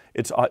optimism,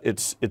 it's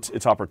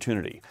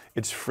opportunity,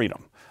 it's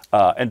freedom.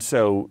 And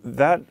so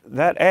that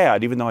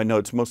ad, even though I know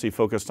it's mostly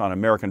focused on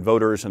American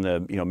voters and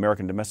the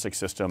American domestic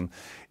system,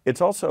 it's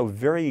also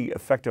very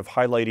effective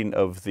highlighting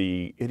of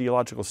the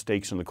ideological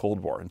stakes in the Cold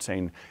War and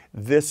saying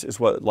this is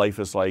what life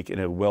is like in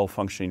a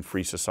well-functioning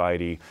free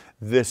society.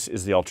 This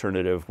is the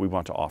alternative we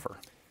want to offer.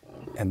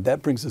 And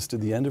that brings us to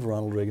the end of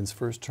Ronald Reagan's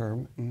first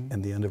term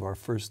and the end of our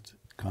first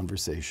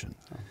conversation.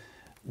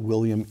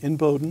 William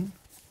Inboden,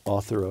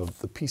 author of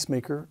The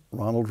Peacemaker,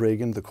 Ronald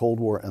Reagan, the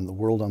Cold War, and the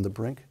World on the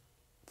Brink,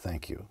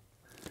 thank you.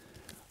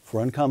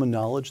 For Uncommon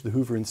Knowledge, the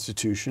Hoover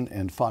Institution,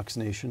 and Fox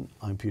Nation,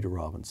 I'm Peter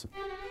Robinson.